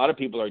lot of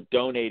people are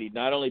donating,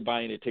 not only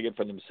buying a ticket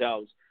for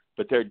themselves,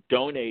 but they're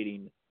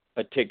donating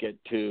a ticket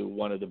to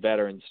one of the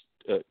veterans,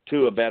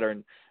 to a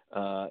veteran,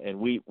 and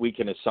we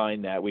can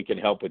assign that. We can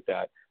help with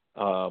that.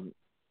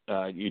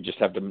 You just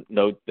have to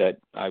note that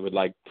I would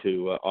like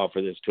to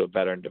offer this to a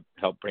veteran to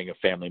help bring a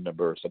family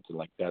member or something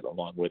like that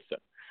along with them.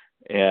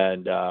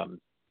 And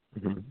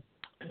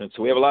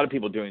so we have a lot of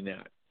people doing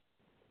that.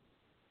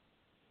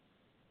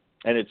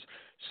 And it's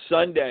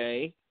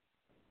Sunday,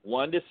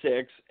 1 to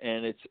 6,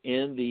 and it's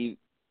in the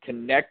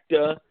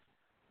Connecta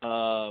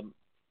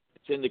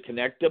It's in the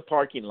Connecta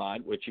parking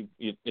lot, which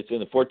it's in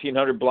the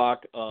 1400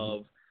 block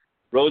of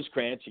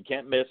Rosecrans. You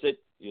can't miss it.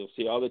 You'll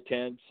see all the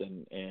tents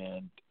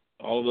and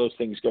all of those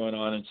things going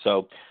on. And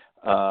so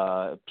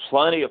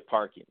plenty of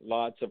parking,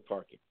 lots of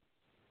parking.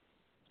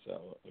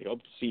 So we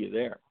hope to see you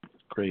there.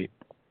 Great.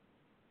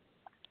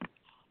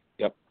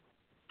 Yep.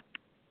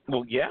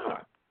 Well,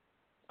 yeah.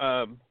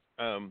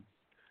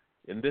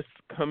 And this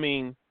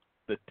coming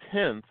the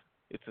 10th,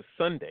 it's a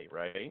Sunday,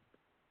 right?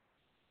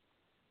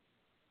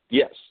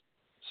 Yes.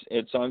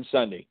 It's on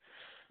Sunday.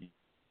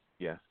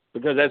 Yeah.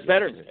 Because that's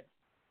Veterans Day,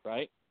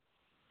 right?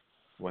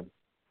 When?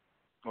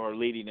 Or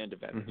leading into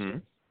Veterans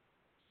Day.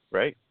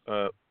 Right.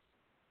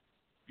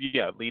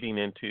 Yeah, leading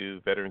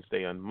into Veterans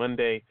Day on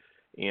Monday,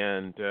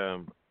 and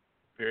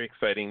very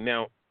exciting.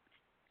 Now,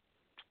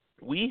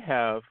 we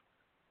have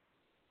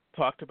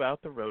talked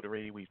about the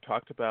Rotary. We've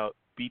talked about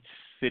Beach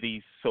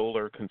City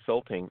Solar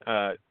Consulting.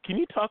 Can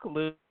you talk a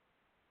little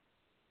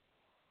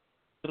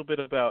bit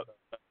about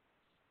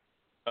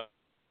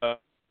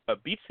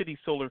Beach City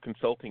Solar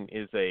Consulting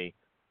is a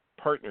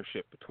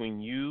partnership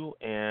between you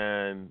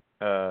and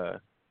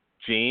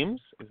James,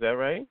 is that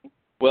right?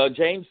 Well,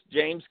 James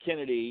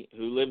Kennedy,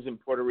 who lives in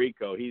Puerto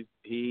Rico, he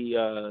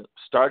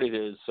started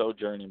his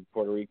sojourn in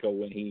Puerto Rico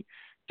when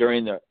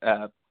during the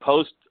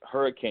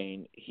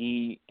post-hurricane,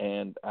 he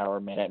and our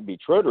Manhattan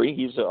Beach Rotary,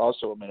 he's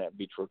also a Manhattan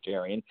Beach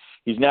Rotarian.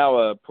 He's now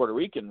a Puerto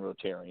Rican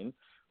Rotarian,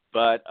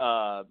 but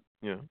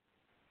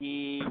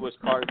he was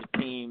part of the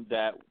team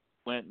that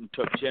went and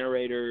took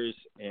generators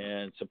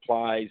and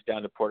supplies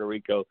down to Puerto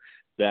Rico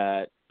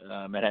that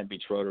Manhattan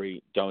Beach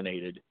Rotary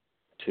donated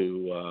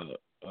to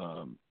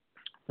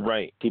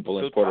people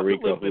in Puerto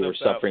Rico who were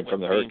suffering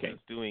from the hurricane. James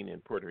is doing in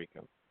Puerto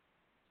Rico.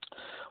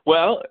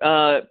 Well,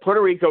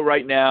 Puerto Rico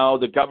right now,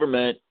 the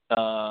government,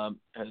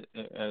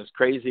 as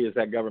crazy as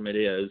that government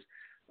is,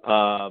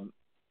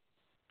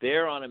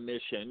 they're on a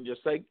mission,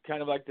 just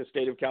kind of like the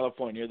state of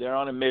California. They're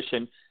on a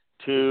mission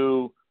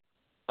to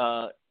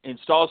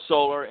install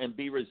solar and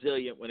be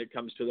resilient when it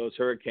comes to those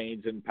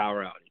hurricanes and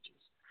power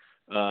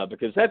outages,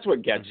 because that's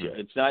what gets you.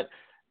 It's not,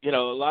 a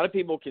lot of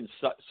people can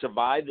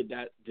survive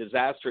the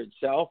disaster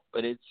itself,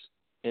 but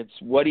it's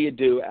what do you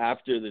do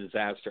after the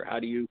disaster? How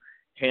do you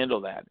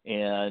handle that?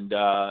 And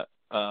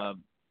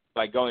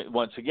by going,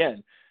 once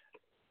again,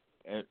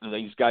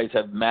 these guys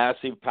have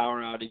massive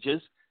power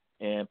outages,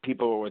 and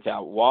people are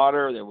without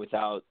water, they're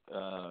without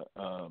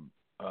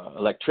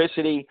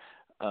electricity.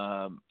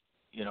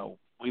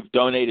 We've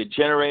donated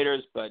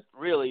generators, but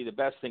really the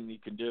best thing you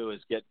can do is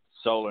get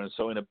solar. And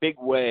so in a big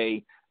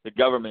way, the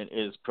government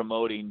is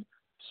promoting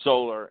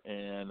solar,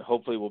 and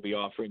hopefully we'll be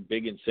offering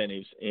big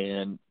incentives.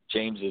 And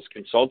James is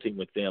consulting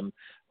with them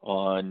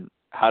on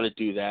how to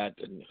do that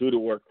and who to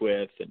work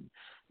with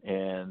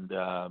and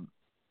the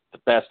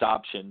best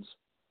options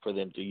for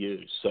them to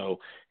use. So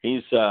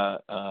he's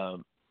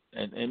and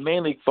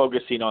mainly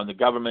focusing on the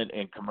government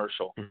and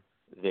commercial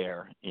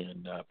there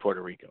in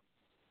Puerto Rico.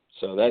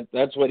 So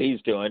that's what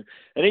he's doing,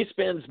 and he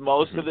spends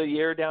most of the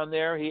year down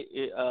there.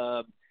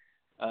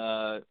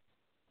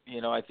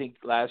 I think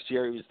last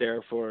year he was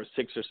there for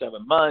 6 or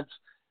 7 months.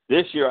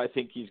 This year, I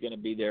think he's going to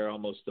be there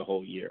almost the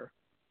whole year,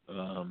 he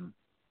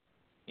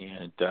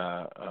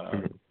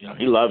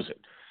loves it.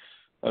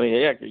 I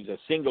mean, he's a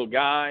single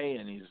guy,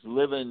 and he's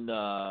living,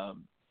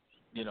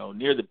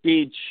 near the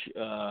beach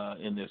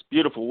in this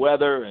beautiful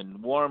weather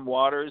and warm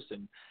waters,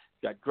 and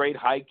got great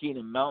hiking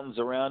and mountains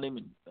around him,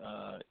 and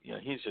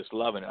he's just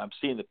loving it. I'm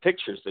seeing the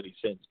pictures that he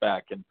sends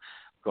back and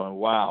going,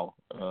 wow.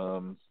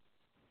 I'm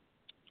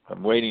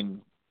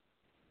waiting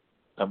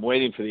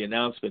for the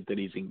announcement that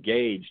he's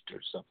engaged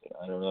or something.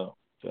 I don't know,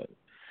 but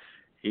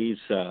he's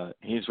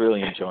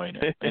really enjoying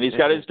it, and he's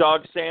got his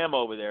dog Sam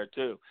over there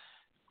too.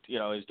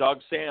 His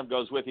dog Sam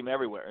goes with him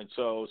everywhere, and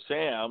so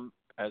Sam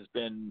has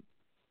been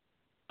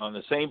on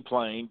the same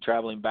plane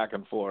traveling back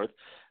and forth.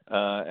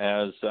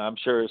 As I'm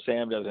sure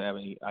Sam doesn't have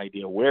any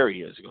idea where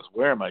he is. He goes,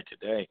 "Where am I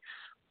today?"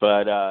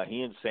 But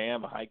he and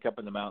Sam hike up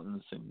in the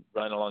mountains and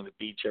run along the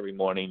beach every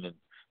morning, and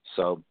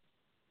so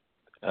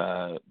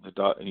the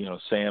dog,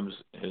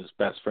 Sam's his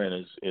best friend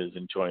is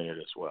enjoying it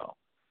as well.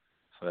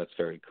 So that's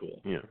very cool.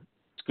 Yeah,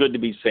 it's good to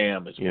be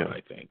Sam, is what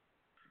I think.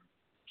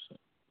 So.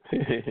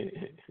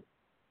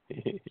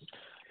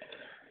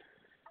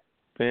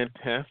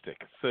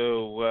 Fantastic.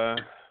 So,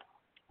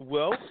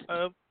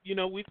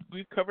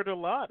 we've covered a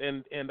lot,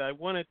 and I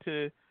wanted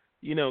to,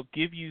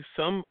 give you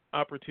some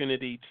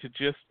opportunity to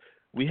just.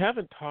 We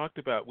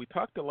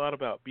talked a lot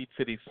about Beach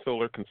City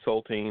Solar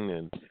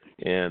Consulting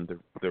and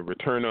the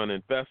return on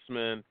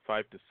investment,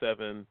 5 to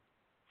 7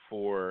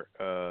 for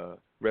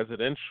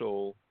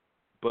residential,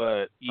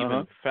 but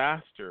even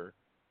faster,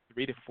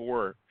 3 to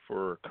 4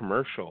 for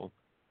commercial,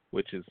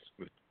 which is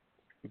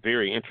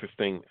very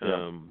interesting.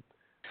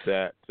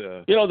 That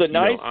the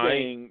nice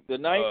thing,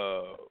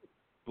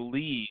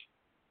 believe.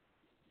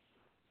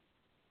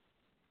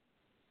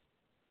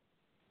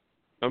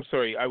 I'm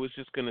sorry, I was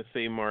just going to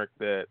say, Mark,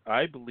 that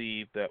I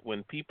believe that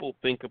when people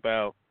think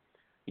about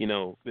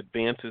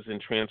advances in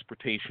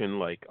transportation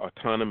like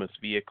autonomous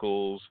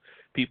vehicles.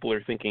 People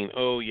are thinking,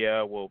 oh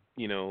yeah, well,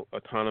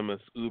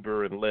 autonomous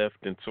Uber and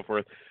Lyft and so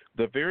forth.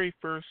 The very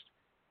first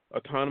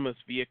autonomous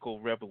vehicle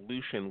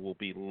revolution will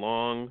be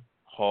long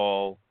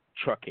haul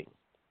trucking.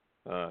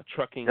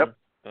 Trucking Yep.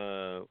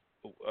 a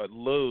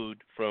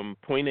load from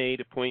point A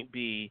to point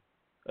B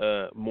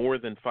more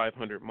than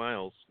 500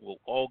 miles will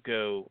all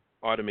go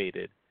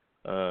automated.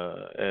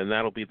 And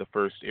that'll be the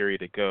first area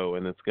to go,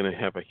 and it's going to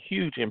have a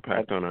huge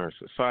impact on our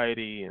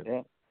society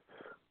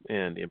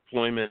and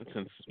employment,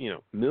 since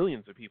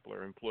millions of people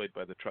are employed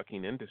by the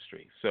trucking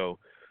industry. So,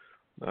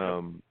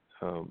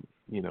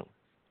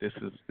 this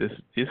is the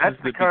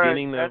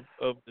beginning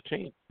of the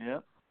change.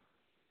 Yeah,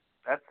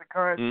 that's the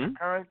current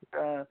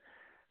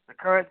the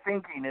current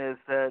thinking is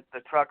that the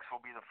trucks will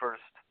be the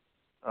first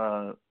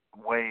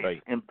wave,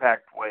 right.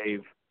 impact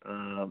wave,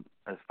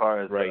 as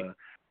far as right.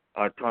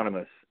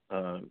 Autonomous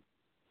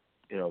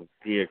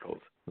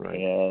vehicles. Right.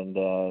 And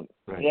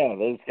right.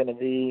 there's going to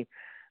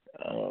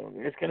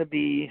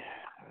be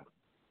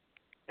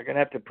they're going to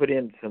have to put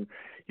in some,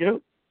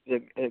 the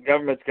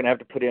government's going to have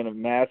to put in a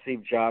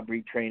massive job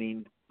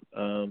retraining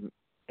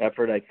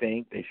effort. I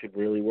think they should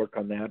really work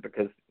on that,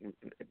 because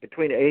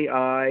between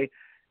AI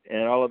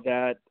and all of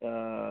that,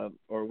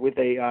 or with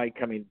AI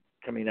coming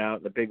out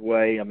in a big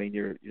way, I mean,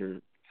 your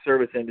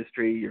service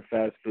industry, your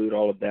fast food,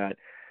 all of that,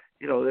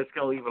 that's going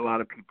to leave a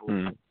lot of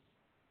people,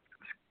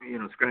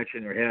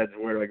 scratching their heads.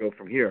 Where do I go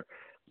from here?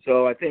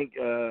 So I think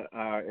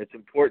it's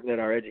important that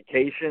our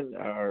education,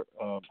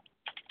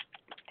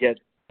 get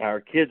our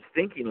kids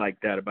thinking like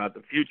that about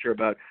the future,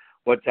 about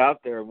what's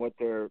out there and what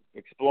they're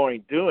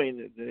exploring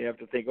doing. They have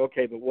to think,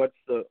 okay, but what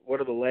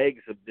are the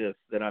legs of this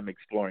that I'm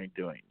exploring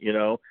doing?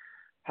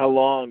 How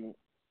long,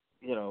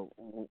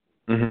 will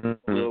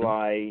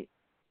I,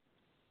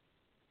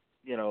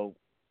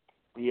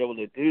 be able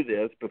to do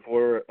this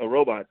before a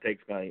robot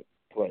takes my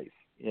place?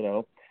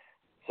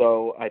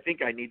 So I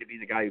think I need to be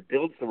the guy who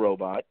builds the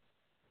robot,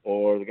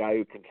 or the guy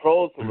who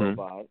controls the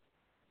robot,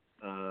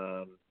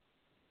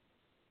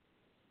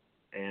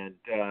 and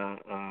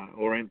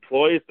or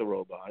employs the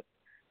robot.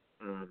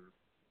 And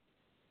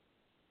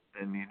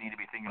you need to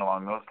be thinking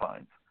along those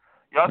lines.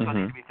 You also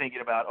need to be thinking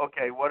about,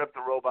 okay, what if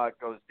the robot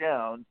goes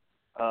down,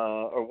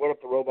 or what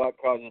if the robot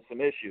causes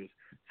some issues?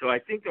 So I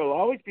think there will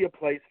always be a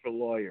place for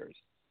lawyers,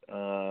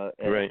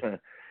 right.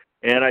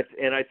 And I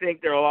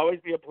think there will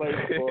always be a place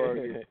for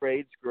your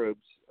trades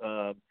groups.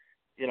 I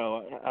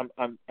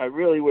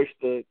really wish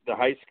the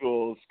high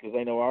schools, because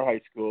I know our high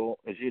school,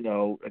 as you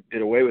know,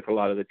 did away with a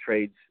lot of the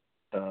trades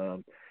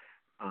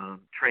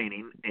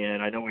training,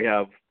 and I know we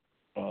have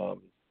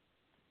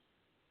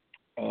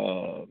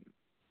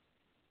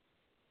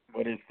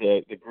what is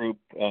the group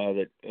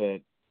that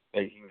you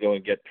can go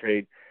and get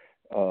trades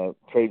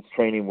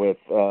training with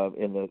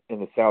in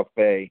the South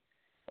Bay.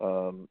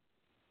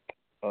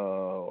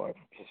 I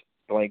just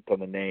blanked on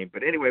the name,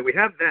 but anyway, we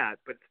have that.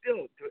 But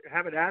still, to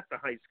have it at the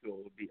high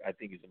school would be, I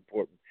think, is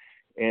important,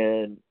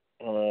 and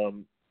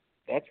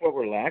that's what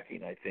we're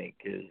lacking. I think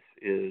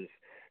is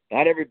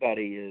not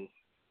everybody is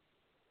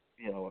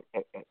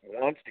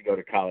wants to go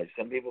to college.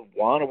 Some people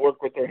want to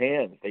work with their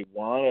hands. They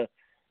want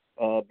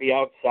to be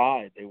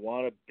outside. They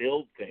want to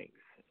build things.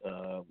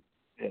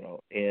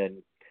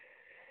 And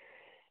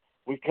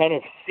we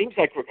seems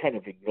like we're kind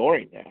of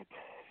ignoring that.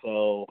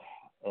 So,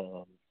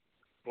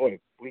 boy,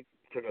 we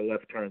took a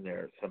left turn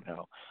there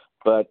somehow.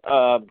 But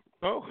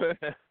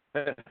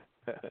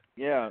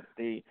yeah,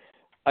 the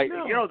nice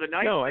thing.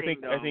 No, I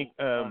think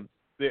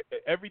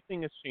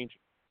everything is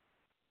changing.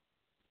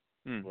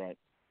 Right.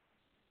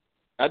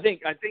 I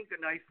think the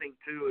nice thing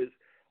too is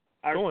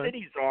our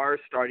cities are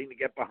starting to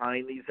get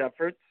behind these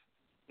efforts.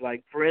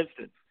 Like, for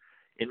instance,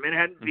 in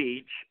Manhattan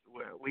Beach,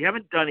 we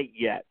haven't done it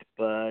yet,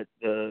 but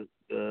the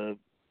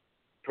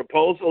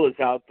proposal is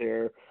out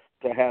there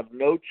to have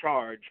no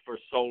charge for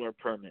solar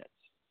permits.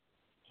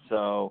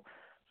 So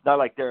it's not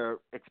like they're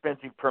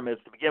expensive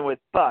permits to begin with,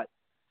 but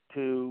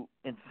to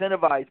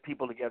incentivize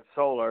people to get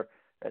solar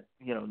at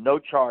no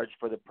charge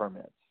for the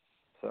permits.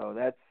 So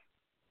that's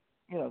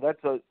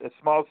a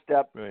small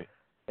step. Right.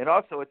 And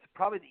also, it's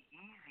probably the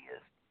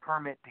easiest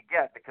permit to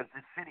get, because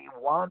the city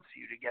wants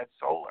you to get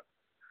solar,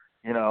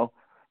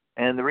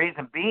 And the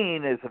reason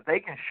being is, if they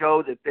can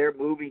show that they're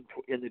moving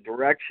in the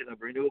direction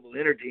of renewable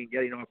energy and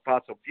getting off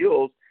fossil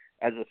fuels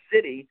as a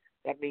city,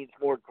 that means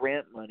more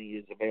grant money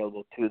is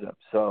available to them.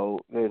 So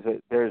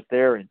there's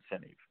their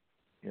incentive,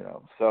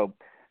 So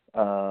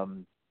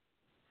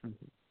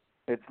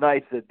it's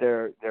nice that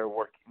they're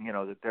working,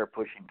 that they're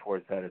pushing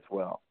towards that as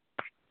well.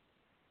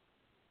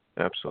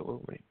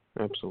 Absolutely.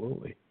 That's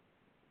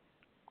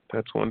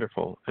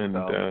wonderful. And,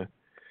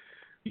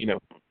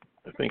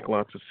 I think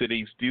lots of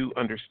cities do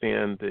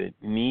understand the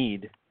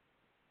need,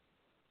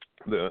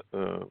 the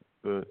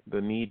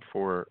need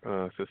for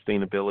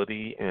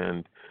sustainability.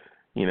 And,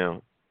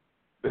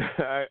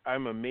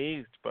 I'm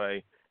amazed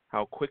by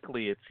how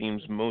quickly it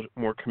seems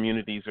more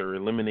communities are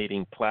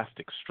eliminating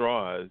plastic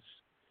straws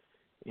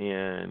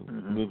and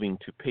moving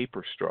to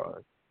paper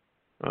straws.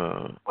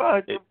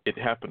 Well, it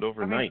happened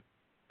overnight. I mean,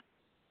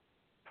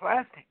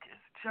 plastic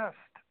is just.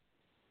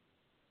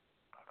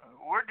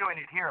 We're doing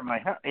it here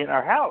in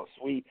our house.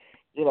 We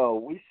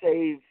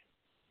save.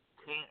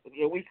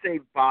 We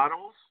save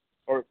bottles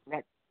or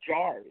not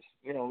jars.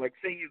 Like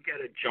say you get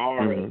a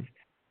jar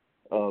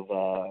of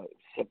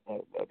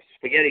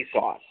spaghetti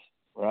sauce,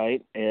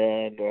 right?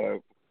 And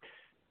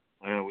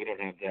we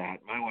don't have that.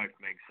 My wife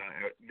makes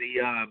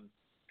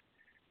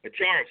a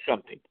jar of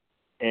something,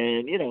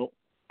 and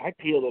I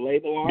peel the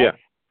label off. Yeah.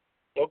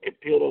 Don't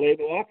peel the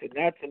label off, and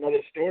that's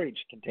another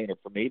storage container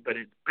for me. But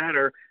it's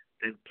better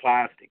than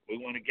plastic. We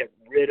want to get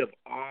rid of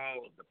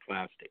all of the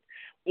plastic.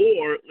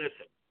 Or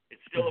listen,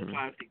 it's still a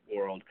plastic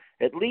world.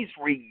 At least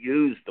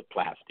reuse the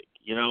plastic.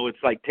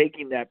 It's like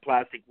taking that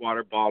plastic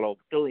water bottle,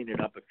 filling it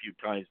up a few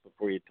times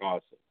before you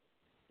toss it.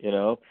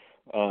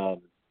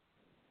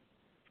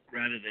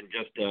 Rather than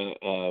just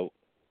a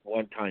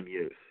one-time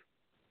use.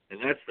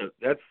 And that's the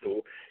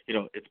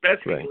it's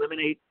best to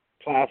eliminate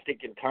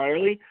plastic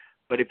entirely.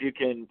 But if you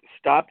can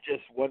stop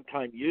just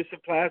one-time use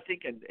of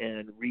plastic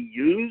and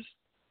reuse,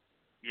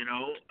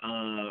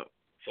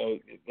 so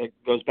it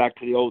goes back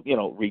to the old,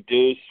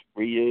 reduce,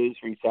 reuse,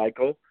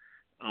 recycle.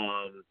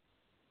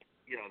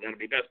 That'll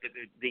be best. But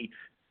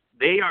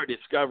they are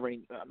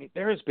discovering. I mean,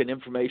 there has been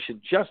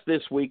information just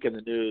this week in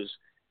the news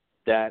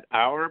that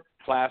our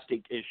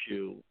plastic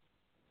issue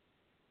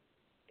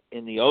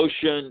in the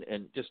ocean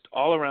and just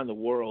all around the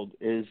world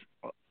is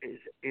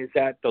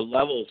at the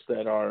levels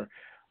that are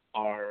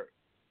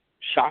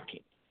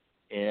shocking,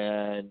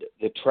 and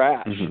the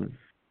trash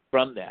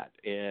from that,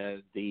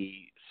 and the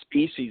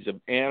species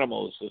of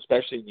animals,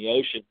 especially in the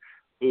ocean,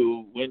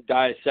 who, when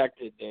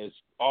dissected, there's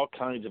all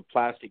kinds of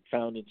plastic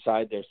found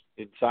inside them,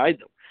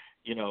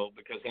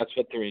 because that's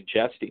what they're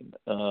ingesting.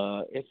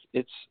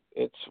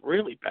 It's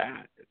really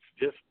bad. It's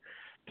just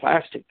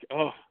plastic.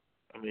 Oh,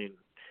 I mean,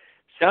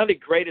 sounded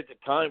great at the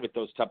time with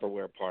those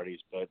Tupperware parties,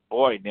 but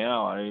boy,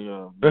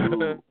 now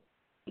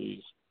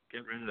please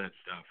get rid of that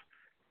stuff.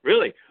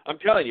 Really, I'm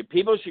telling you,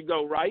 people should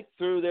go right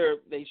through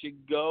they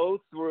should do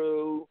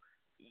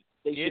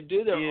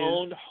their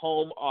own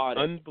home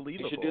audit.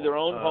 Unbelievable. They should do their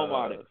own home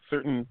audit.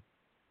 Certain.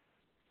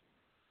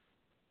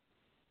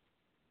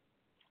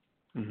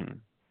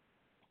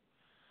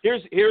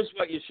 Here's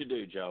what you should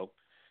do, Joe.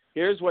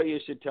 Here's what you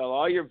should tell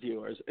all your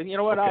viewers. And you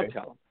know what? Okay. I'll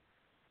tell them.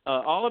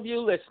 All of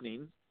you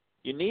listening,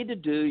 you need to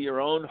do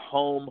your own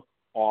home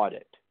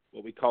audit,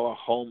 what we call a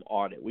home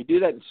audit. We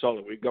do that in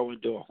solar. We go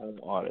and do a home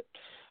audit.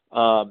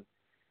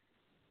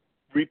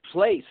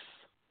 Replace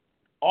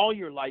all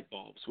your light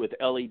bulbs with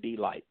LED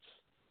lights,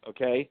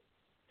 okay?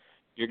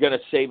 You're going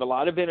to save a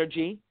lot of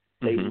energy.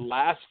 They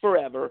last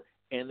forever,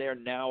 and they're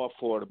now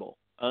affordable.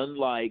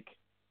 Unlike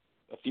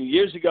a few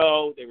years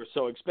ago, they were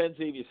so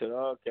expensive. You said,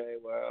 okay,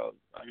 well,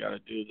 I got to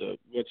do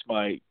what's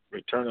my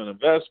return on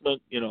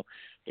investment,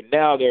 But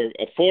now they're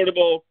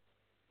affordable,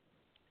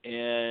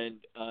 and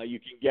you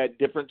can get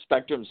different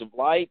spectrums of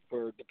light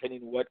for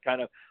depending on what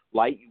kind of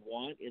light you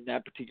want in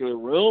that particular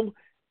room.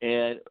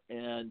 And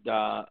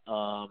how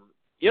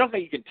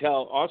you can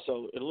tell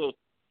also, a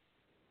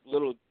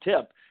little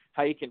tip,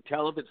 how you can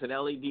tell if it's an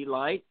LED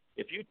light.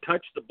 If you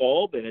touch the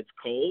bulb and it's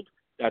cold,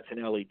 that's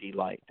an LED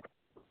light.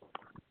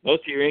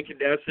 Most of your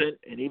incandescent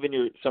and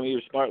even some of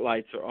your smart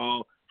lights are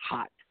all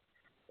hot,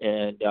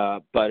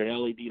 but an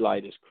LED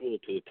light is cool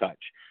to the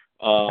touch.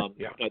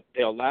 But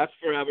they'll last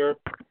forever.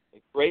 A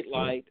great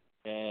light,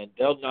 and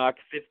they'll knock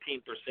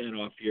 15%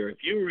 off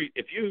if you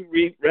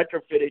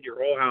retrofitted your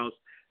whole house,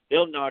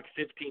 they'll knock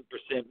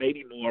 15%,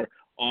 maybe more,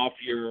 off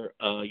your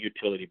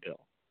utility bill.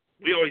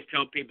 We always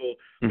tell people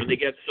when they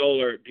get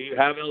solar, do you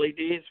have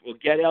LEDs? Well,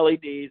 get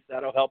LEDs.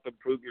 That'll help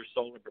improve your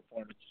solar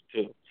performance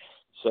too.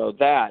 So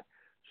that's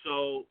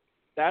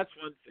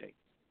one thing.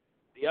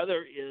 The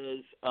other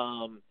is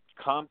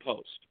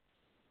compost.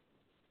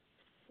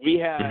 We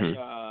had,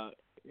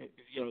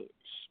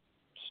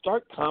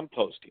 start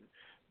composting.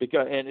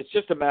 And it's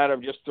just a matter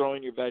of just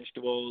throwing your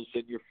vegetables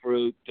and your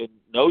fruit, and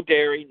no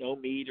dairy, no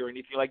meat or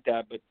anything like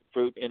that, but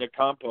fruit in a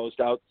compost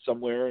out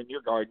somewhere in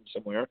your garden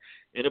somewhere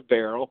in a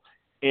barrel.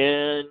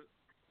 And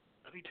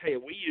let me tell you,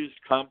 we used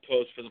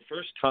compost for the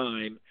first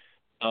time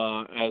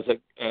as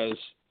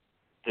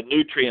the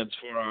nutrients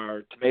for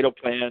our tomato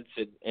plants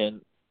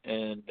and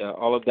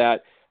all of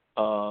that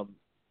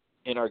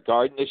in our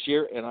garden this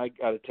year. And I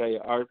got to tell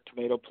you, our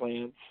tomato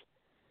plants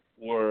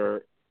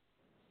were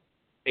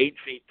 8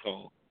 feet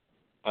tall.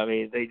 I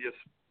mean, they just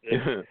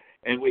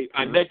and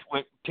I met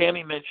when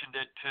Tammy mentioned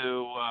it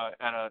to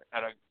at a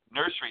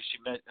nursery. She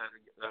met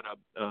at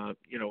a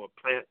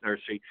plant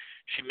nursery.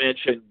 She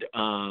mentioned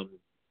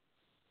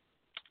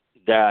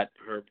that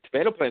her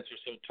tomato plants are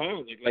so tall.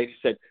 And the lady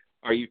said,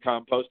 "Are you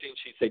composting?"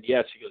 She said,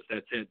 "Yes." She goes,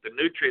 "That's it. The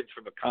nutrients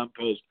from a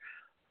compost,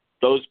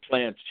 those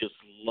plants just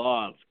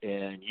love,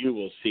 and you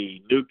will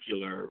see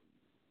nuclear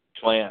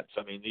plants.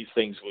 I mean, these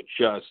things will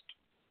just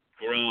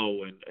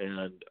grow, and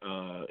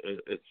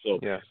it's so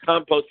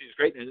composting is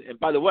great. And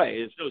by the way,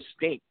 there's no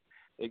stink.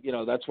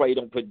 That's why you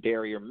don't put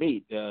dairy or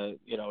meat.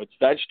 It's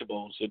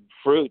vegetables and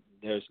fruit.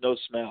 And there's no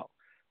smell.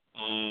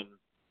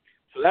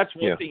 So that's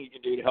one thing you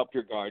can do to help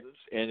your gardens,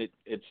 and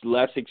it's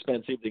less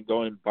expensive than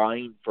going and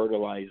buying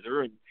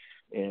fertilizer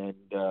and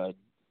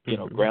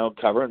ground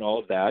cover and all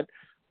of that.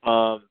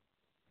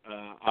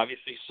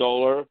 Obviously,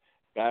 solar,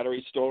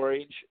 battery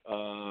storage.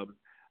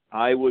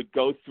 I would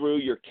go through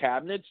your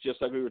cabinets,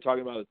 just like we were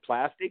talking about with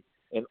plastic,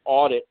 and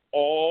audit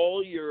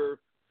all your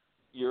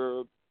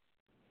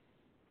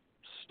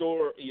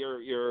store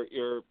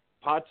your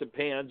pots and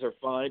pans are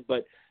fine,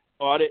 but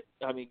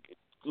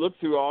look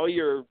through all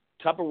your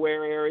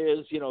Tupperware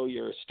areas,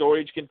 your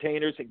storage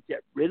containers, and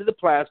get rid of the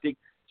plastic.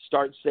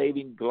 Start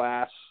saving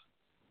glass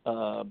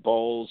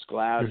bowls,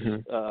 glass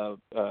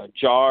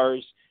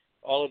jars,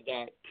 all of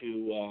that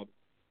to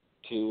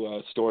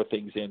store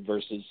things in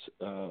versus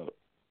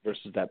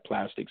that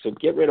plastic. So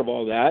get rid of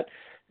all that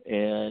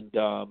and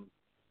go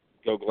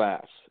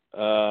glass.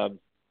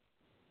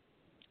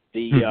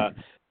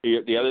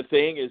 The other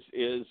thing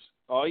is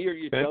all your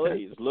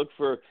utilities. Look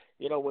for,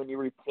 when you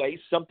replace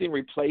something,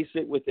 replace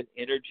it with an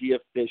energy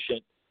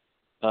efficient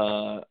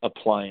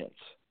appliance,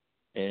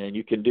 and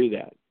you can do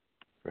that.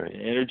 Right,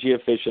 an energy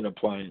efficient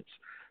appliance.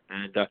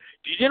 And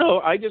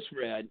I just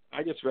read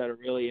a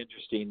really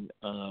interesting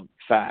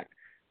fact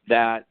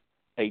that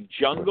a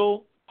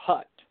jungle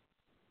hut,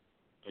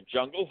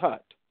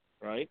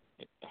 right,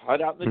 a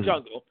hut out in the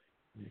jungle,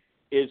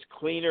 is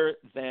cleaner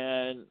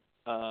than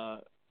a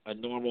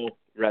normal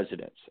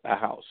residence, a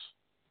house.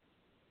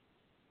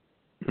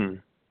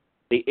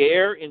 The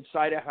air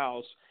inside a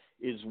house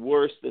is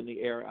worse than the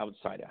air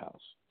outside a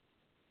house.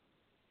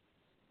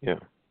 Yeah.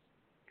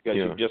 Because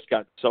you've just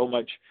got so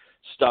much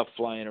stuff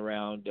flying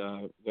around,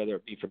 whether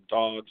it be from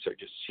dogs or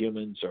just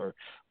humans or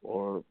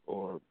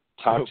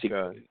toxic.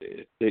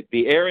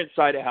 The air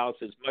inside a house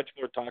is much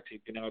more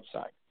toxic than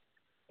outside.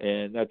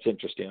 And that's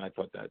interesting. I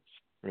thought that's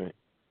right.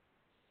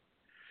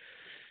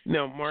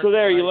 Now, Mark, so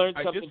there, you learned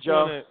something,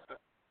 Joe.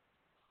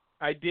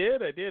 I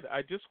did. I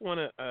just want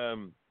to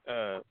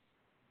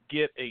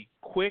get a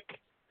quick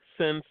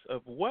sense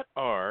of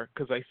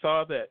because I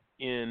saw that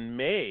in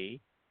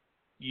May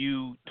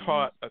you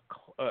taught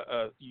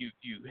you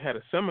had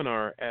a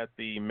seminar at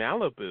the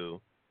Malibu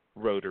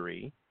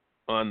Rotary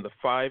on the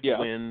 5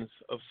 winds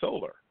of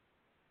solar.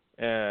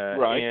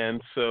 Right.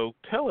 And so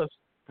tell us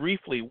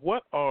briefly,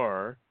 what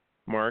are,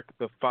 Mark,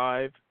 the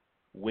 5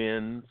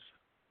 winds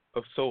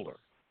of solar?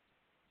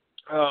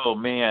 Oh,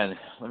 man,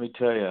 let me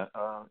tell you.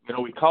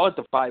 We call it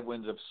the 5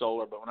 winds of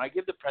solar, but when I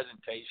give the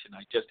presentation,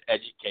 I just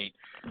educate,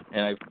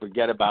 and I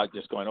forget about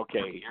just going, okay,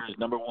 here's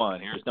number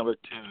 1, here's number 2,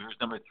 here's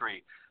number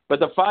 3. But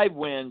the 5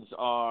 winds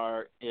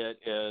are, it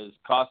is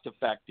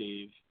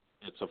cost-effective,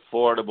 it's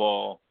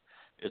affordable,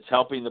 it's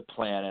helping the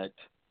planet,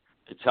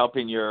 it's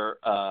helping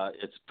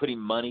it's putting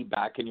money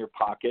back in your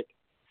pocket.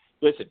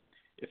 Listen,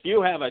 if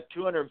you have a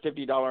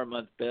 $250 a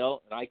month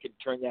bill, and I can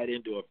turn that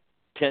into a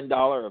 $10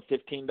 or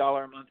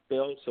 $15 a month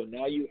bill, so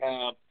now you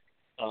have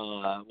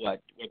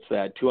what's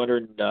that?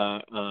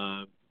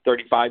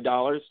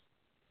 $235.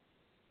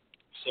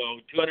 So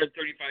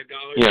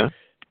 $235. Yeah.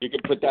 You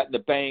can put that in the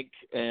bank,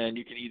 and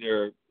you can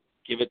either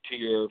give it to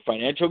your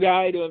financial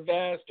guy to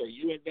invest, or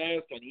you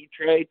invest on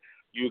E-Trade.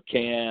 You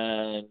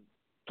can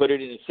put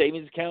it in a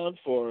savings account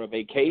for a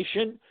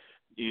vacation,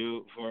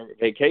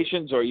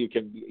 or you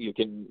can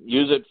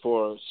use it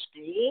for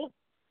school.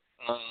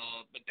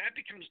 But that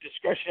becomes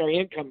discretionary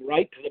income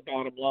right to the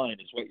bottom line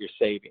is what you're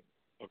saving,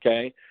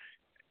 okay?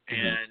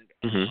 And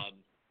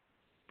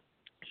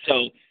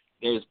so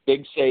there's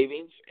big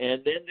savings.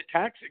 And then the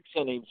tax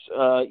incentives,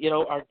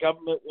 our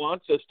government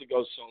wants us to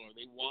go solar.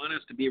 They want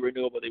us to be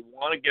renewable. They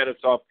want to get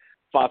us off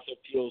fossil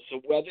fuels.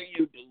 So whether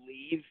you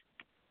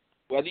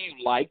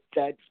like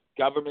that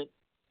government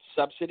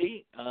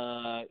subsidy,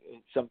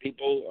 some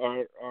people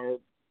are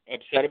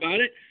upset about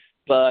it.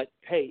 But,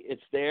 hey,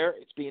 it's there.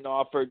 It's being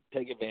offered.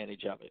 Take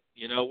advantage of it.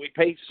 We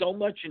pay so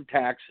much in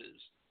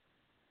taxes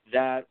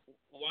that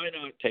why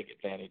not take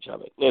advantage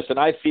of it? Listen,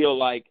 I feel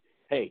like,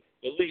 hey,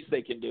 the least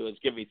they can do is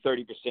give me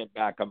 30%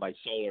 back on my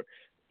solar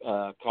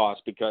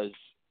cost because,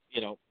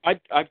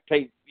 I've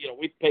paid,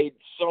 we've paid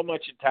so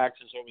much in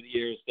taxes over the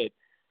years that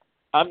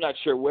I'm not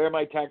sure where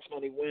my tax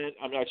money went.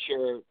 I'm not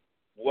sure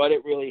what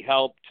it really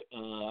helped.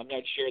 I'm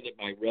not sure that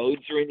my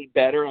roads are any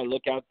better. I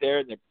look out there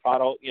and the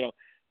pothole,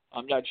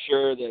 I'm not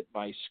sure that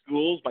my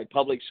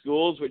public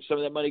schools, which some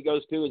of that money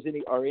goes to,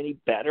 are any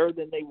better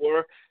than they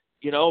were,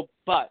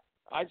 But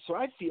I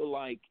feel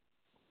like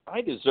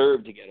I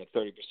deserve to get a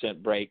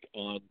 30% break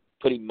on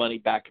putting money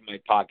back in my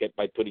pocket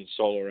by putting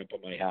solar up on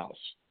my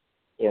house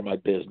or my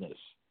business.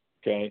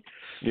 Okay,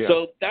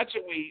 so that's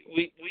what we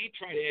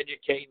try to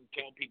educate and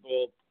tell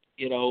people.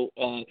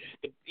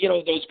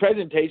 Those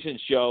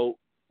presentations, Joe.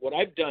 What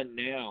I've done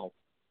now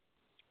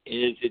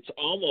is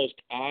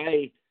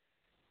I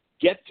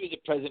get through the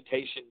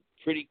presentation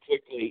pretty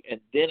quickly, and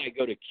then I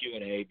go to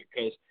Q&A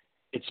because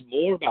it's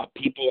more about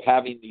people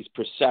having these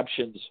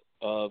perceptions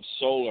of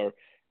solar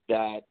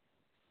that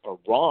are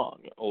wrong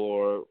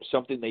or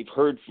something they've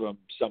heard from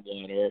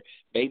someone, or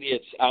maybe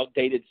it's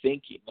outdated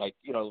thinking, like,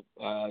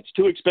 it's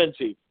too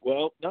expensive.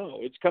 Well, no,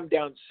 it's come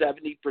down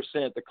 70%.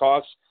 The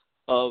cost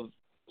of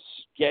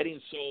getting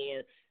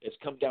solar has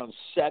come down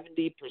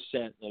 70%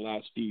 in the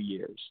last few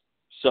years.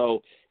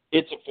 So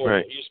it's affordable.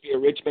 Right. It used to be a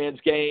rich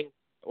man's game,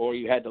 or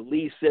you had to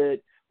lease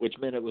it, which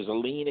meant it was a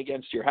lien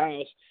against your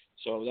house.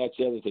 So that's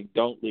the other thing.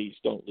 Don't lease.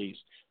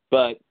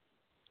 But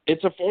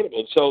it's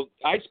affordable. So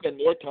I spend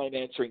more time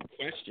answering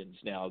questions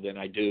now than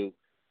I do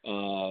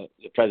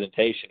the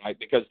presentation,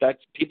 because that's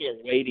people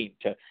are waiting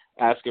to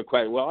ask a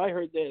question. Well, I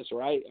heard this,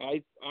 or I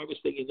was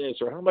thinking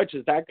this, or how much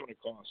is that going to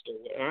cost?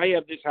 Or I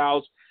have this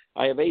house,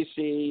 I have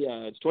AC,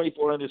 it's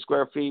 2,400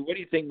 square feet. What do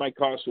you think my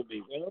cost will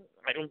be? Well,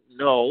 I don't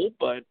know,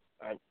 but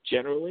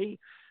generally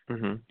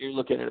you're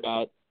looking at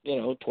about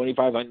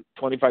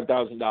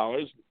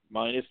 $25,000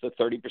 minus the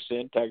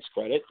 30% tax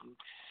credit.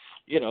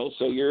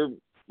 So your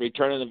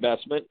return on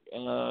investment,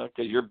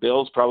 because your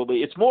bill's probably,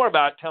 it's more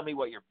about tell me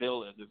what your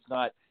bill is. It's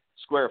not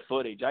square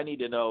footage. I need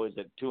to know, is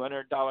it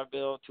 $200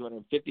 bill,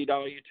 $250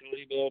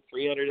 utility bill,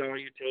 $300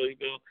 utility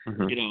bill?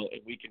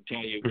 And we can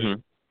tell you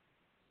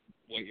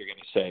what you're going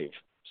to save.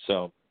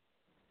 So,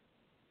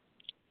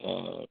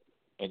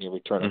 and your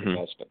return on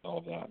investment and all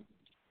of that.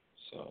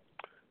 So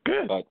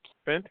good, but,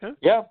 fantastic.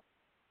 Yeah.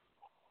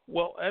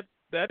 Well,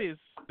 that is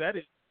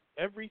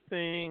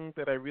everything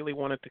that I really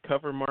wanted to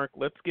cover, Mark.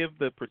 Let's give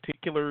the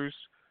particulars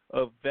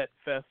of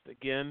VetFest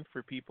again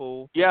for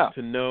people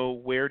to know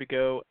where to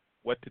go,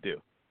 what to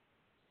do.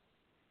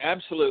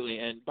 Absolutely.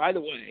 And by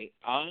the way,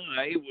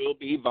 I will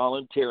be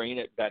volunteering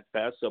at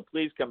VetFest, so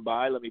please come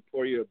by. Let me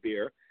pour you a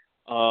beer.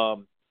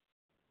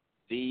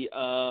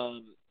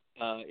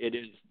 It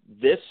is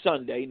this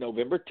Sunday,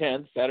 November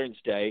 10th,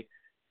 Veterans Day.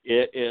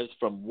 It is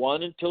from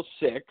 1 until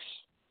 6,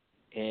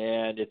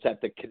 and it's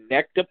at the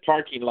Connecta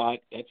parking lot.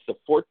 That's the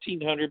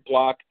 1400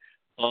 block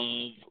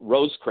of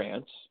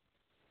Rosecrans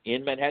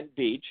in Manhattan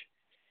Beach.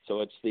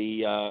 So it's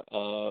the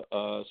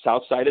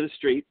south side of the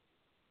street.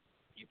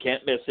 You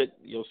can't miss it.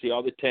 You'll see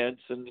all the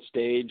tents and the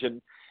stage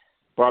and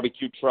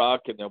barbecue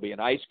truck, and there'll be an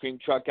ice cream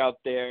truck out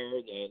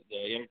there.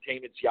 The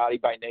entertainment's Yachty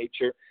by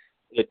Nature.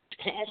 The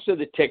cost of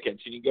the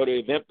tickets, and you go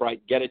to Eventbrite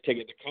and get a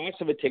ticket, the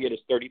cost of a ticket is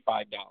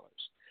 $35.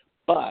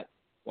 But,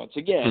 once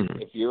again,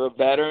 if you're a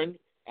veteran,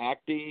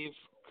 active,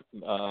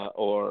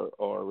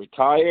 or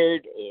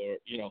retired,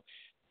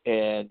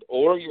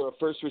 or you're a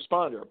first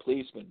responder, a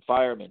policeman,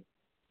 fireman,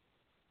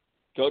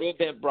 go to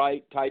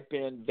Eventbrite, type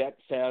in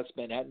VetFest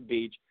Manhattan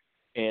Beach,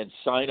 and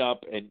sign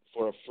up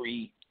for a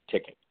free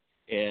ticket.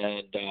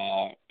 And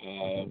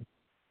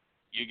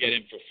you get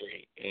in for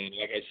free. And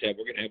like I said,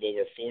 we're going to have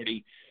over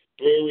 40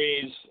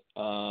 breweries,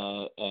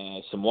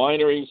 some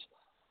wineries.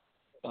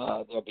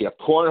 There'll be a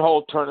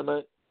cornhole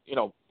tournament.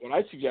 What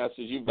I suggest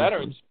is you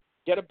veterans,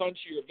 get a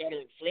bunch of your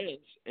veteran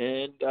friends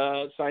and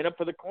sign up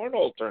for the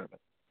cornhole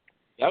tournament.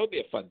 That would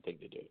be a fun thing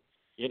to do.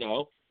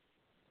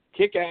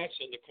 Kick ass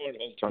in the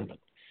cornhole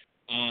tournament.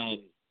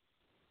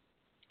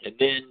 And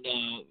then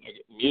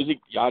music,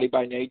 Yachty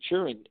by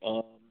Nature, and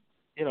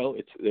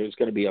there's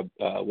going to be a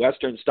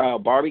Western style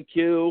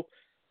barbecue,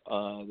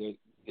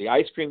 the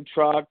ice cream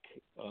truck.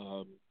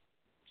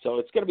 So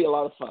it's going to be a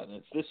lot of fun.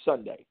 It's this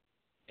Sunday,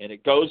 and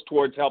it goes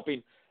towards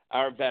helping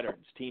our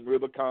veterans, Team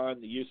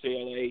Rubicon, the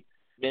UCLA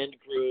Men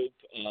Group.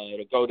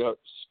 It'll go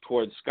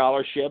towards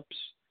scholarships,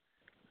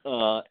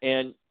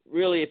 and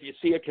really, if you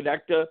see a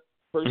Connecta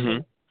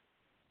person,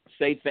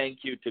 say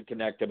thank you to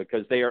Connecta,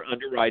 because they are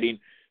underwriting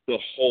the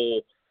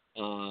whole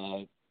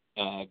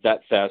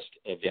VetFest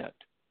event.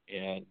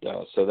 And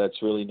so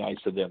that's really nice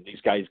of them.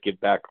 These guys give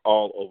back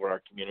all over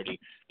our community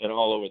and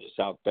all over the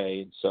South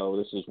Bay. And so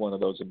this is one of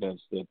those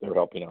events that they're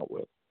helping out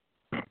with.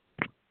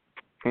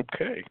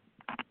 Okay.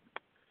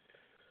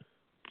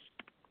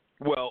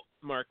 Well,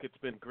 Mark, it's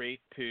been great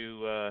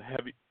to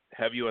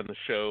have you on the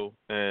show.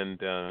 And,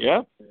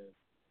 the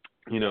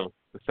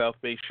South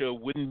Bay Show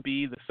wouldn't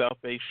be the South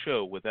Bay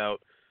Show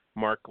without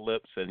Mark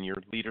Lips and your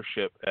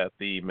leadership at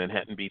the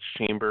Manhattan Beach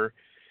Chamber.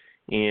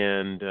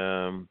 And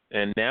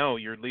now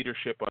your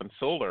leadership on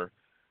solar.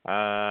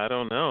 I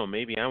don't know.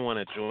 Maybe I want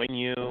to join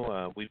you.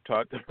 We've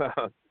talked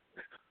about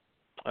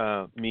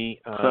me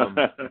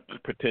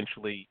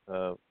potentially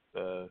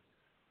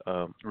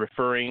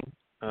referring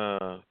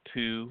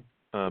to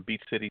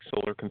Beach City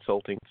Solar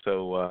Consulting.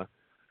 So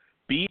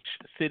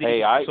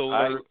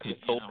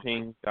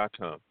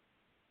BeachCitySolarConsulting.com.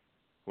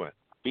 What?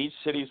 Beach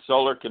City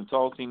Solar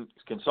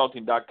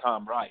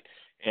Consulting.com, right.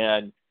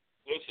 And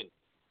listen,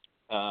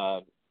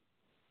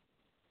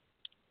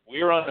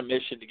 we're on a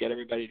mission to get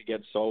everybody to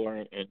get solar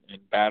and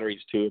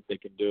batteries too, if they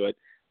can do it.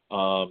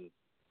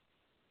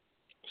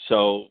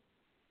 So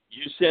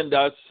you send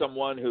us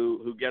someone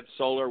who gets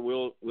solar.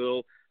 We'll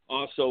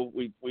also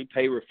we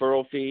pay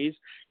referral fees.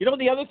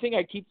 The other thing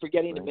I keep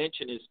forgetting to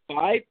mention is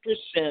 5%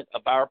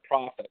 of our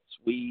profits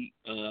we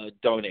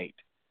donate.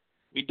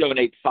 We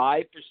donate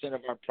 5%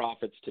 of our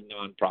profits to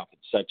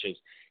nonprofits such as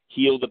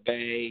Heal the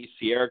Bay,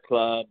 Sierra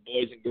Club,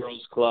 Boys and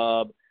Girls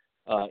Club,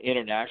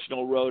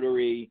 International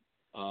Rotary.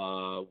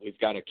 We've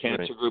got a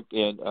cancer group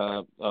in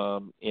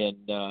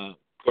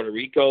Puerto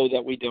Rico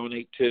that we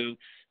donate to.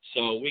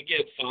 So we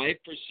give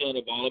 5%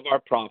 of all of our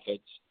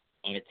profits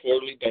on a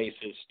quarterly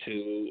basis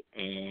to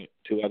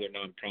other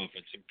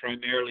nonprofits, and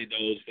primarily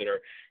those that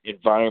are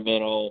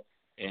environmental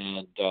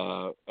and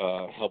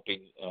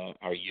helping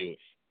our youth.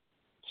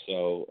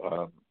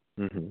 So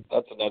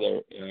that's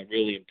another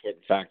really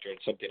important factor, and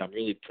something I'm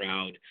really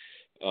proud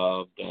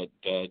of that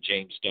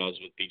James does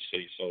with Beach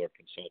City Solar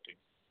Consulting.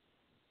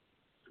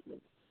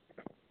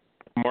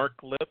 Mark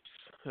Lips,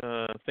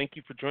 thank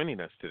you for joining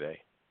us today.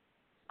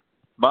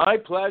 My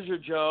pleasure,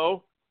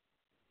 Joe.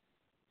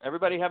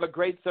 Everybody have a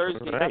great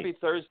Thursday. Right. Happy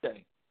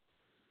Thursday.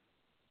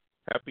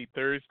 Happy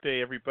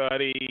Thursday,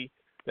 everybody.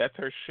 That's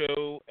our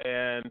show,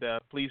 and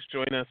please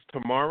join us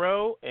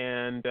tomorrow,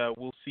 and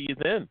we'll see you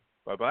then.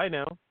 Bye-bye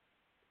now.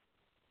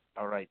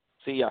 All right.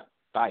 See ya.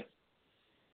 Bye.